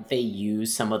 like they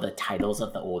use some of the titles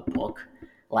of the old book.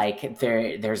 Like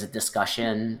there's a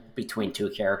discussion between two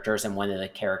characters, and one of the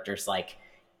characters like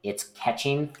it's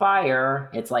catching fire.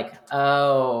 It's like,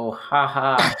 oh,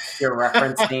 haha, you're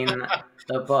referencing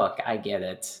the book. I get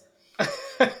it.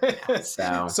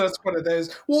 So So it's one of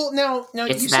those. Well, now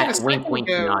it's you said a that wink, second wink,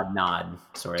 ago nod, nod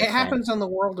sort it of thing. happens on the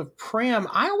world of Pram.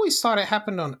 I always thought it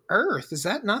happened on Earth. Is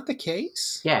that not the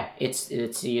case? Yeah, it's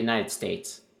the United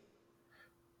States.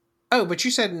 Oh, but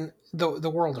you said in the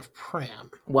world of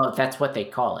Pram. Well, that's what they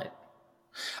call it.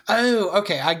 Oh,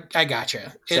 okay. I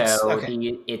gotcha. It's So okay.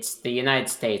 it's the United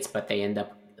States, but they end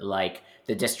up like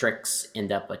the districts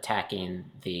end up attacking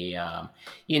the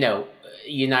you know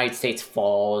United States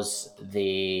falls,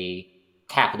 the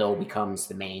capital becomes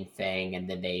the main thing, and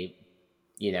then they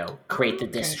create the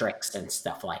Okay. districts and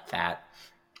stuff like that.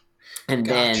 And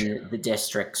Gotcha. then the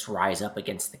districts rise up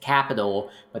against the capital,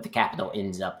 but the capital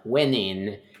ends up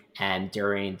winning. And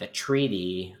during the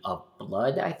Treaty of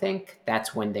Blood, I think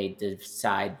that's when they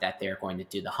decide that they're going to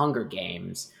do the Hunger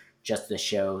Games, just to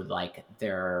show like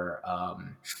their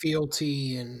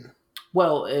Fealty and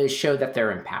show that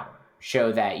they're in power,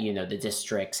 show that the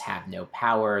districts have no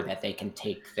power, that they can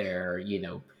take their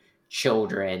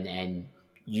children and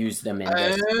use them in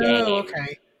this oh, game,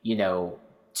 okay. you know,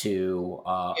 to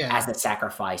Yeah. as a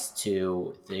sacrifice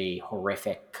to the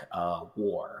horrific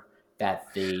war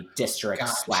that the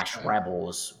districts slash Gotcha.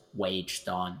 rebels waged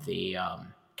on the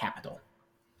capital.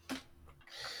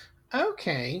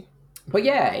 Okay. But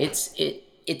yeah, it's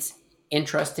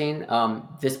interesting.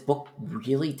 This book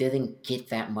really didn't get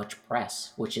that much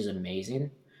press, which is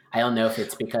amazing. I don't know if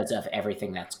it's because of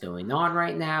everything that's going on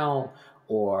right now,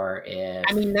 or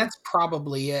I mean, if that's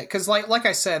probably it. Because, like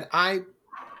I said, I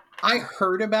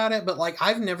heard about it, but like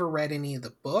I've never read any of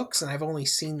the books, and I've only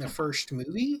seen the first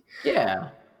movie. yeah,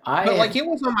 I But like have. it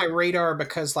was on my radar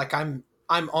because like I'm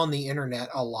on the internet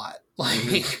a lot.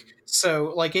 Mhm. Like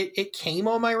so like it came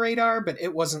on my radar, but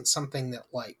it wasn't something that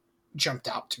like jumped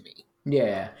out to me.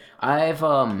 Yeah, I've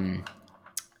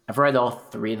read all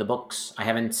three of the books. I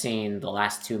haven't seen the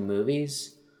last two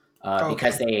movies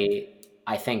because Okay.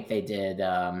 I think they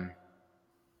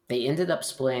ended up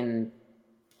splitting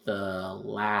the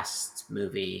last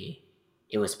movie.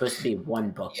 It was supposed to be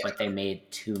one book, Yeah. but they made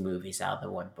two movies out of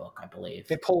the one book, I believe.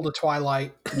 They pulled a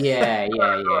Twilight. Yeah,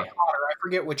 yeah, yeah, Potter. I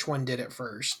forget which one did it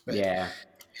first, but yeah.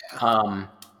 yeah. Um,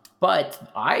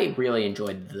 but I really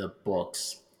enjoyed the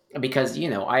books because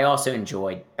I also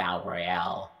enjoyed Battle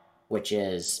Royale, which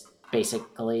is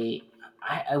basically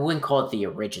I wouldn't call it the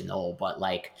original, but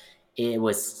like it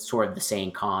was sort of the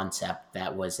same concept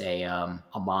that was a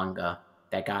manga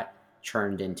that got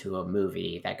turned into a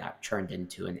movie, that got turned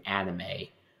into an anime,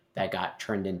 that got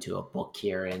turned into a book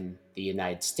here in the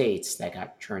United States, that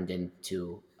got turned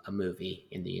into a movie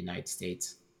in the United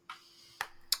States.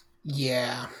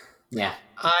 Yeah. Yeah.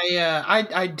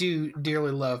 I do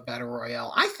dearly love Battle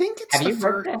Royale. I think it's Have the you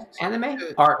read first. the anime?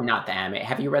 uh, Or not the anime.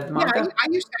 Have you read the yeah, manga? I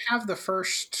used to have the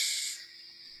first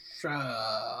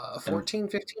The 14,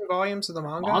 15 volumes of the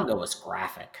manga. manga was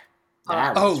graphic.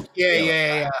 That was Oh yeah, really yeah,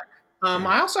 yeah. graphic. Yeah.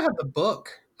 I also have the book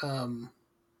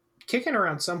kicking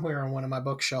around somewhere on one of my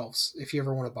bookshelves. If you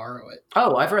ever want to borrow it.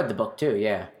 Oh, I've read the book too.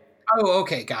 Yeah. Oh,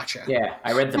 okay, gotcha. Yeah,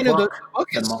 I read the You know, the book. book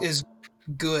The is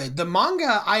good. The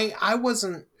manga, I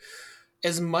wasn't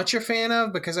as much a fan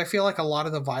of because I feel like a lot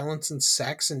of the violence and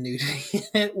sex and nudity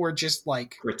in it were just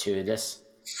like gratuitous.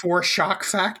 for shock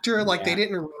factor. Like they Yeah,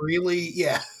 didn't really,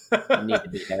 yeah. So I need to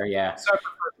be there. Yeah. prefer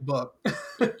the book.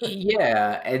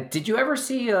 Yeah. Did you ever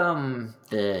see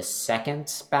the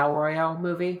second Battle Royale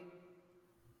movie?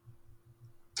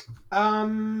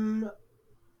 um,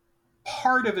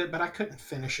 Part of it, but I couldn't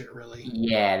finish it really.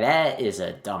 Yeah, that is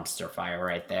a dumpster fire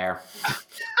right there.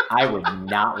 I would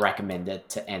not recommend it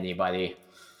to anybody.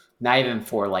 Not even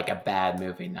for like a bad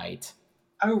movie night.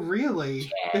 Oh, really?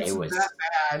 Yeah, It's that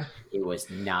bad? it was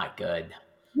not good.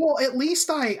 Well, at least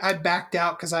I backed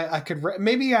out because I could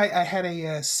maybe I had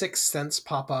a sixth sense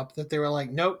pop up that they were like,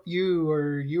 nope, you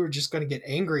were just going to get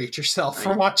angry at yourself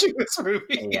for watching this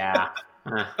movie. Yeah.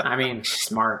 I mean,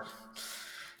 smart.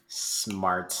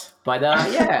 Smart. But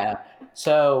yeah.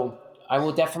 So I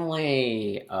will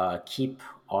definitely keep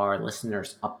our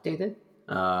listeners updated.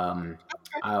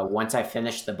 Once I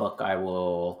finish the book, I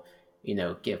will,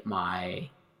 give my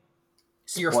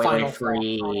Your final thought.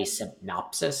 spoiler-free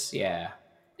synopsis. Yeah.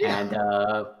 Yeah.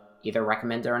 And either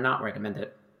recommend it or not recommend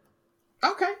it.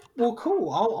 Okay. Well,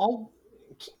 cool.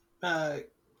 I'll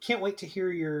can't wait to hear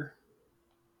your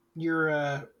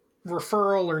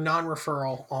referral or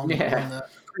non-referral on Yeah. the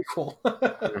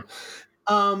prequel.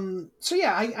 So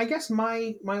yeah, I guess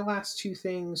my last two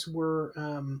things were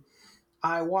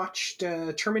I watched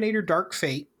Terminator Dark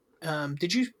Fate.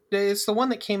 Did you? It's the one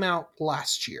that came out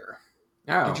last year.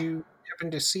 Did Oh, you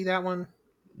happen to see that one?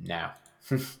 no.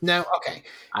 No. Okay.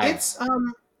 I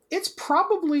It's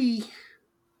probably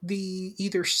the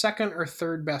either second or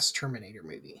third best Terminator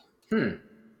movie. hmm.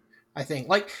 I think.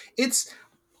 Like it's.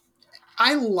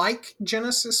 I like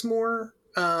Genesis more.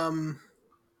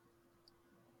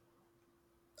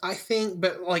 I think,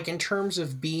 but like in terms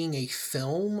of being a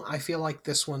film, I feel like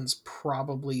this one's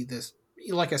probably this.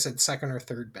 Like I said, second or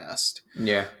third best.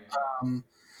 Yeah. Um,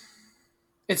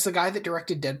 it's the guy that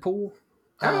directed Deadpool.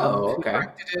 Oh, Who okay.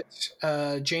 directed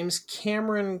it? James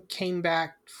Cameron came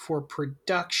back for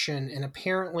production, and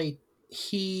apparently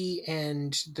he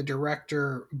and the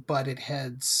director butted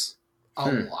heads a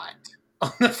Hmm. lot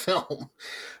on the film.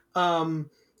 Um,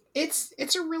 it's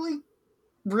a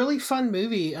really fun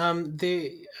movie.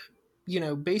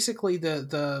 Basically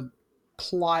the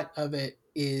plot of it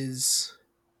is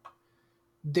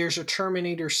there's a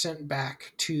Terminator sent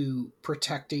back to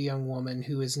protect a young woman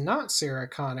who is not Sarah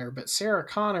Connor, but Sarah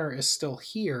Connor is still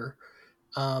here.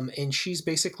 And she's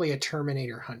basically a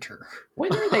Terminator hunter.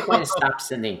 When are they going to stop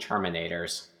sending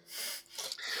Terminators?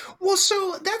 Well,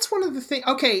 so that's one of the things.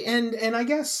 Okay, and I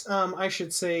guess I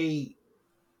should say,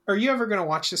 are you ever going to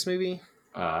watch this movie?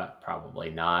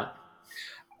 Probably not.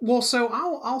 Well, so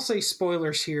I'll say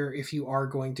spoilers here if you are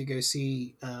going to go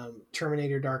see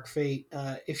Terminator Dark Fate.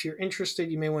 If you're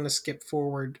interested, you may want to skip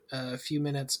forward a few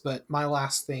minutes, but my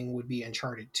last thing would be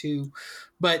Uncharted 2.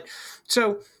 But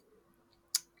so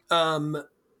um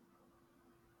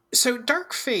so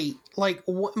Dark Fate, like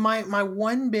my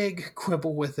one big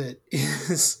quibble with it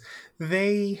is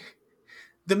they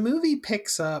the movie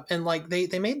picks up and like they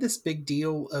made this big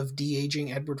deal of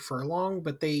de-aging Edward Furlong,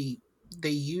 but they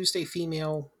used a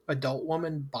female adult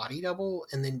woman body double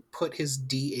and then put his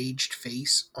de-aged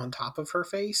face on top of her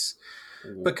face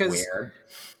because Weird.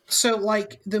 so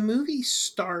like the movie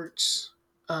starts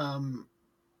um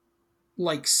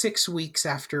like 6 weeks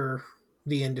after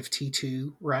the end of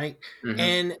T2, right? Mm-hmm.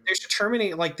 And there's a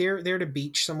Terminator, like they're at a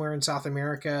beach somewhere in South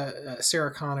America,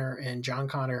 Sarah Connor and John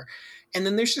Connor. And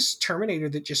then there's this Terminator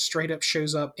that just straight up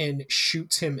shows up and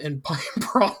shoots him in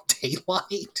broad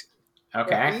daylight.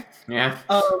 Okay. Right? Yeah.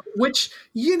 Which,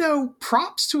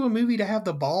 props to a movie to have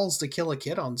the balls to kill a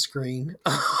kid on screen.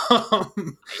 But,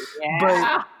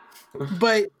 Yeah.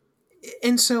 but,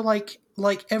 and so like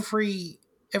every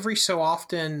so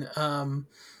often,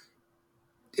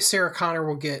 Sarah Connor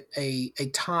will get a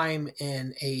time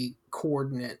and a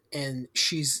coordinate, and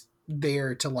she's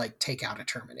there to like take out a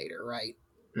Terminator, right?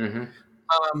 Mm-hmm.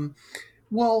 Um,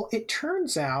 well, it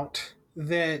turns out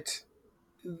that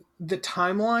the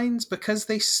timelines, because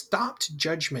they stopped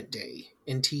Judgment Day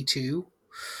in T2,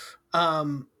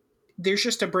 um, there's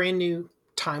just a brand new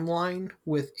timeline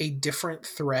with a different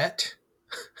threat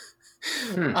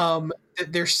Hmm. um,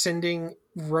 that they're sending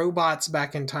robots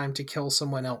back in time to kill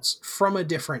someone else from a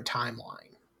different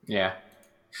timeline. Yeah.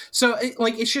 So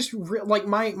it's just like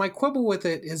my quibble with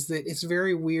it is that it's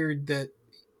very weird that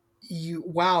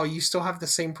you still have the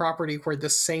same property where the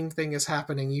same thing is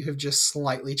happening. You have just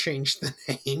slightly changed the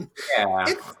name. Yeah.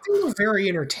 It's still a very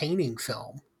entertaining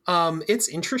film. It's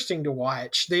interesting to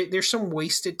watch. There's some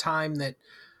wasted time that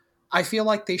I feel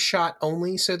like they shot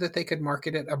only so that they could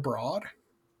market it abroad.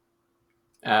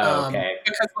 Oh, okay.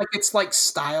 Because like it's like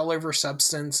style over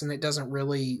substance, and it doesn't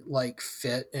really like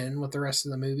fit in with the rest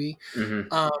of the movie.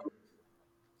 Mm-hmm. Um,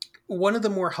 one of the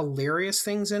more hilarious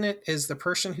things in it is the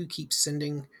person who keeps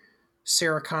sending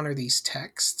Sarah Connor these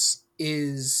texts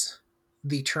is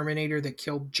the Terminator that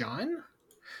killed John,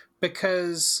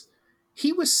 because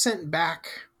he was sent back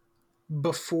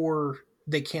before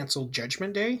they canceled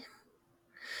Judgment Day.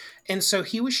 And so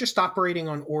he was just operating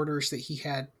on orders that he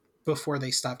had before they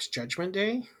stopped Judgment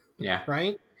Day. Yeah.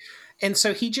 Right. And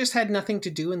so he just had nothing to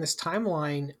do in this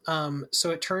timeline. So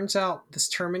it turns out this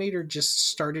Terminator just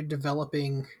started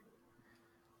developing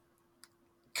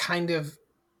kind of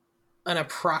an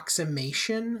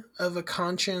approximation of a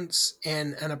conscience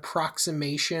and an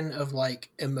approximation of like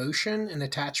emotion and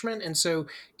attachment. And so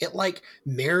it like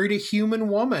married a human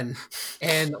woman,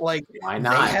 and like Why they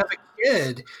not? have a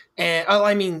kid. And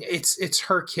I mean, it's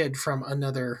her kid from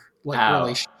another like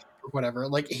relationship or whatever.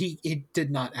 Like he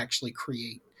did not actually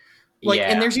create. Like,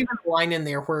 Yeah. and there's even a line in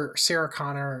there where Sarah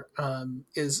Connor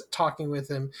is talking with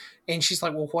him, and she's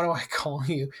like, "Well, what do I call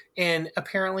you?" And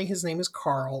apparently, his name is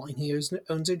Carl, and he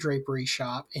owns a drapery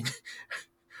shop. And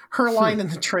her line in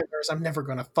the trailer is, "I'm never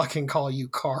going to fucking call you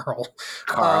Carl."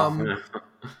 Carl.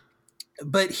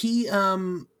 But he,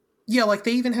 yeah, like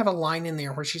they even have a line in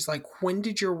there where she's like, "When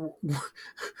did your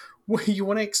you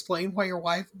want to explain why your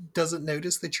wife doesn't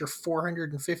notice that you're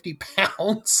 450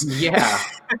 pounds?" Yeah.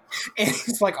 And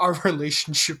he's like, "Our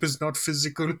relationship is not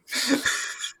physical."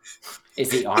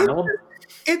 Is he Arnold?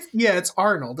 It's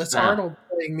Arnold. It's Arnold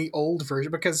playing the old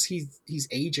version because he's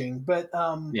aging. But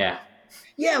Yeah.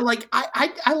 yeah, like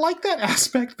I like that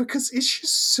aspect because it's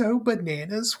just so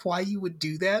bananas why you would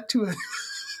do that to a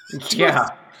Yeah.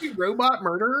 robot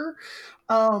murderer.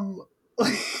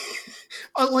 Like,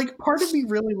 like part of me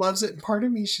really loves it, and part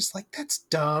of me is just like, that's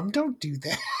dumb. Don't do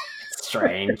that.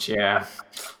 Strange. Yeah.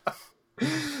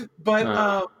 But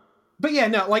yeah,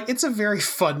 no, like it's a very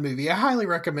fun movie. I highly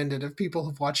recommend it if people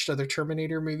have watched other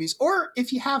Terminator movies, or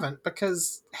if you haven't,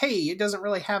 because hey, it doesn't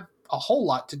really have a whole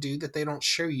lot to do that they don't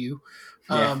show you.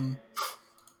 Yeah.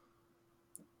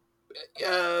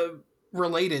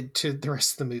 Related to the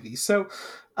rest of the movie. So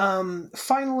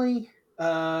finally,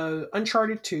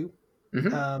 Uncharted 2.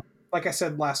 Mm-hmm. Like I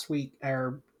said last week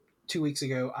or 2 weeks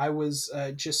ago, I was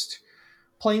just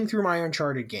playing through my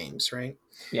Uncharted games, right?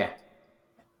 Yeah.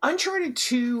 Uncharted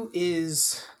 2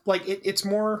 is like it's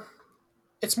more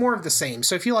of the same.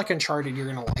 So if you like Uncharted, you're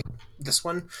gonna like this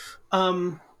one.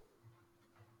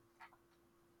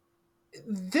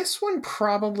 This one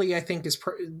probably I think is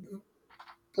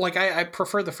like I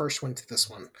prefer the first one to this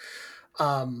one.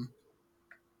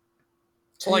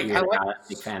 So like you're I like, not a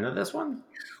big fan of this one?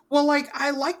 well, like I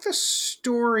like the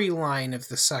storyline of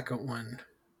the second one.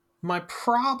 My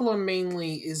problem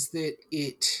mainly is that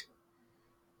it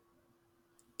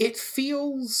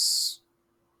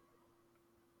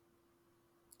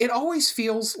always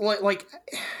feels like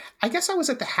I guess I was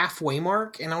at the halfway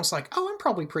mark and I was like, oh, I'm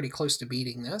probably pretty close to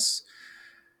beating this.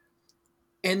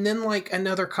 And then like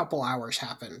another couple hours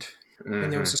happened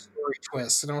and there was a story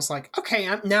twist, and I was like, okay,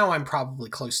 now I'm probably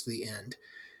close to the end.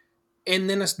 And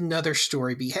then another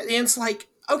story and it's like,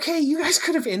 okay, you guys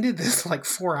could have ended this like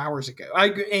 4 hours ago.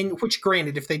 And which,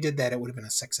 granted, if they did that, it would have been a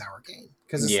 6-hour game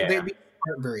because they aren't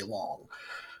very long.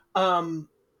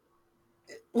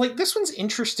 Like this one's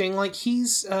interesting. Like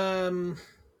he's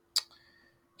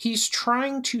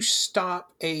trying to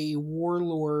stop a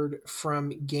warlord from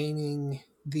gaining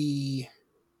the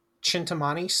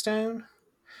Chintamani stone,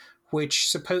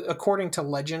 which according to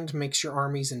legend makes your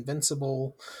armies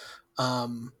invincible.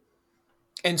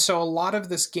 And so a lot of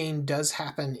this game does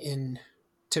happen in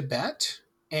Tibet,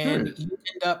 and you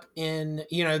end up in,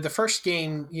 the first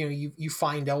game, you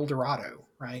find El Dorado,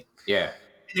 right? Yeah.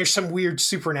 And there's some weird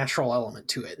supernatural element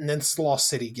to it, and then this lost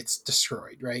city gets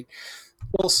destroyed, right?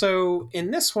 Well, so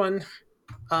in this one,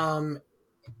 the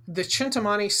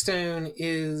Chintamani stone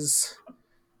is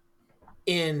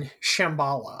in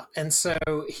Shambhala, and so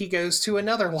he goes to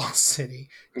another lost city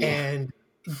and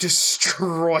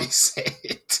destroys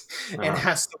it and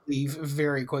has to leave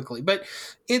very quickly. But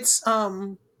it's I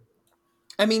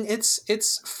mean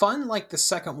it's fun like the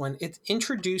second one. It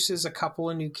introduces a couple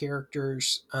of new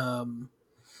characters.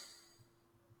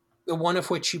 one of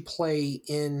which you play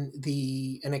in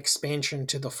an expansion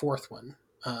to the fourth one.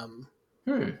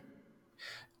 Hmm.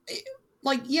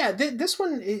 Like, yeah, this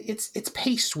one, it's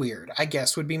paced weird, I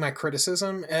guess, would be my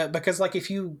criticism, because like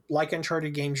if you like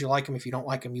Uncharted games, you like them. If you don't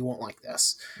like them, you won't like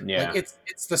this. Like Yeah.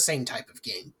 it's the same type of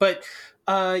game. But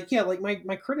yeah, like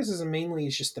my criticism mainly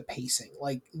is just the pacing.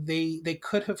 Like they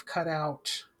could have cut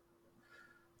out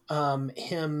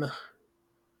him.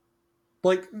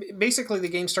 Like basically the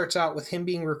game starts out with him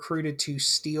being recruited to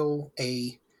steal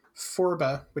a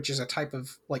forba, which is a type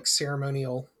of like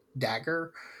ceremonial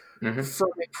dagger Hmm.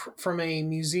 from a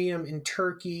museum in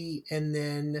Turkey, and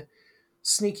then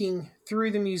sneaking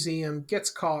through the museum, gets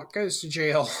caught, goes to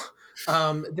jail.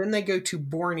 Then they go to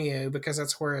Borneo because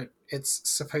that's where it's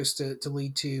supposed to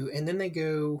lead to, and then they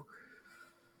go.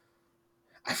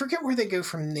 I forget where they go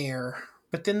from there,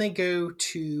 but then they go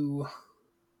to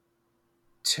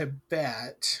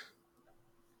Tibet,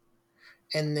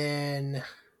 and then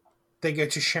they go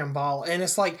to Shambhala, and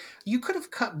it's like you could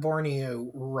have cut Borneo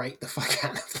right the fuck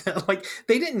out of that. Like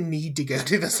they didn't need to go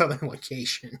to this other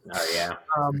location. Oh yeah.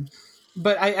 Um,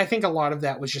 but I think a lot of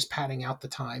that was just padding out the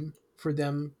time for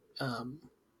them,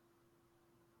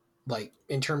 like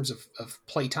in terms of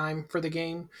playtime for the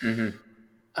game, Hmm.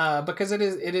 because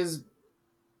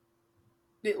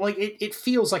it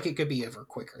feels like it could be over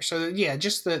quicker. So yeah,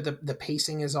 just the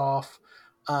pacing is off.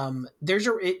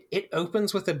 It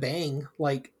opens with a bang.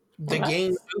 Like Well, the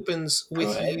game that's opens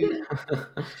with good. you.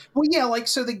 Well, yeah, like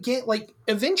so the game, like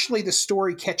eventually the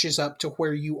story catches up to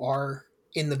where you are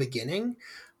in the beginning,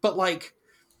 but like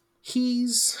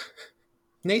he's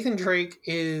Nathan Drake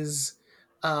is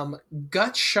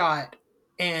gut shot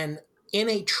and in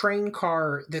a train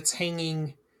car that's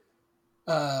hanging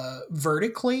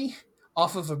vertically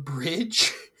off of a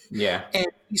bridge. Yeah. And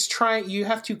you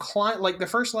have to climb, like the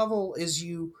first level is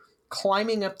you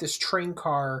climbing up this train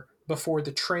car before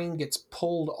the train gets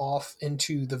pulled off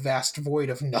into the vast void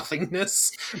of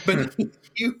nothingness beneath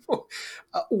you,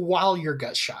 while you're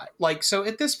gut shot. Like, so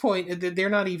at this point, they're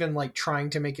not even like trying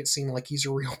to make it seem like he's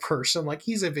a real person. Like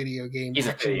he's a video game He's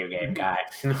a action. video game guy.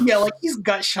 Yeah, like he's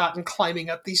gut shot and climbing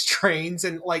up these trains,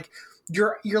 and like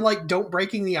you're like don't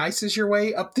breaking the ice as your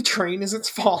way up the train as it's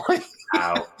falling.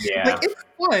 Wow. Yeah. Like it's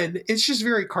fun. It's just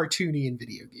very cartoony and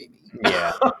video gamey.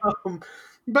 Yeah.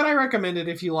 But I recommend it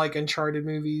if you like Uncharted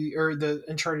movie or the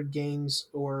Uncharted games,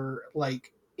 or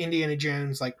like Indiana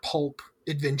Jones, like pulp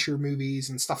adventure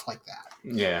movies and stuff like that.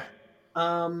 Yeah.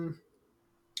 So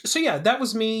yeah, that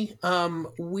was me.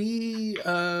 We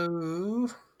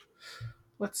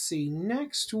let's see.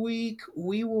 Next week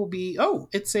we will be. Oh,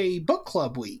 it's a book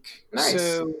club week. Nice.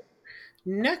 So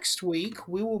next week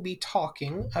we will be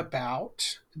talking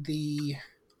about The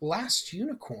Last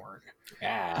Unicorn.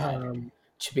 Yeah.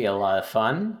 Should be a lot of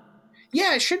fun.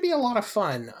 Yeah, it should be a lot of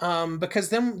fun. Because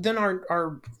then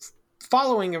our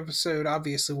following episode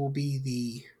obviously will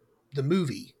be the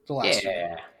movie, The Last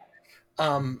Unicorn.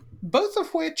 Both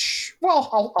of which,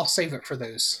 well, I'll save it for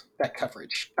that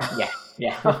coverage.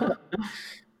 Yeah.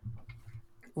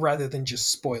 Rather than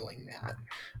just spoiling that.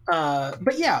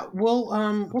 But yeah, we'll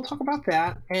talk about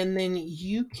that, and then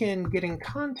you can get in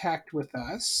contact with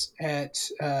us at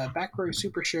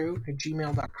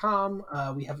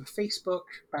backrowsupershow@gmail.com. We have a Facebook,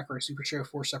 Back Row Super Show,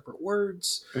 4 separate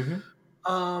words. Mm-hmm.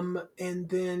 And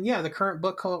then yeah, the current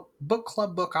book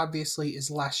club book obviously is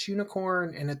Last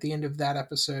Unicorn, and at the end of that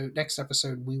next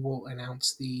episode, we will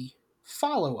announce the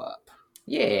follow-up.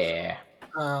 Yeah.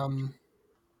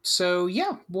 So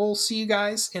yeah, we'll see you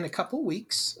guys in a couple of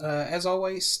weeks. As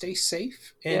always, stay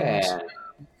safe and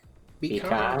be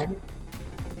kind.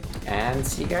 And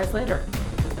see you guys later.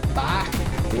 Bye.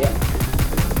 Yeah.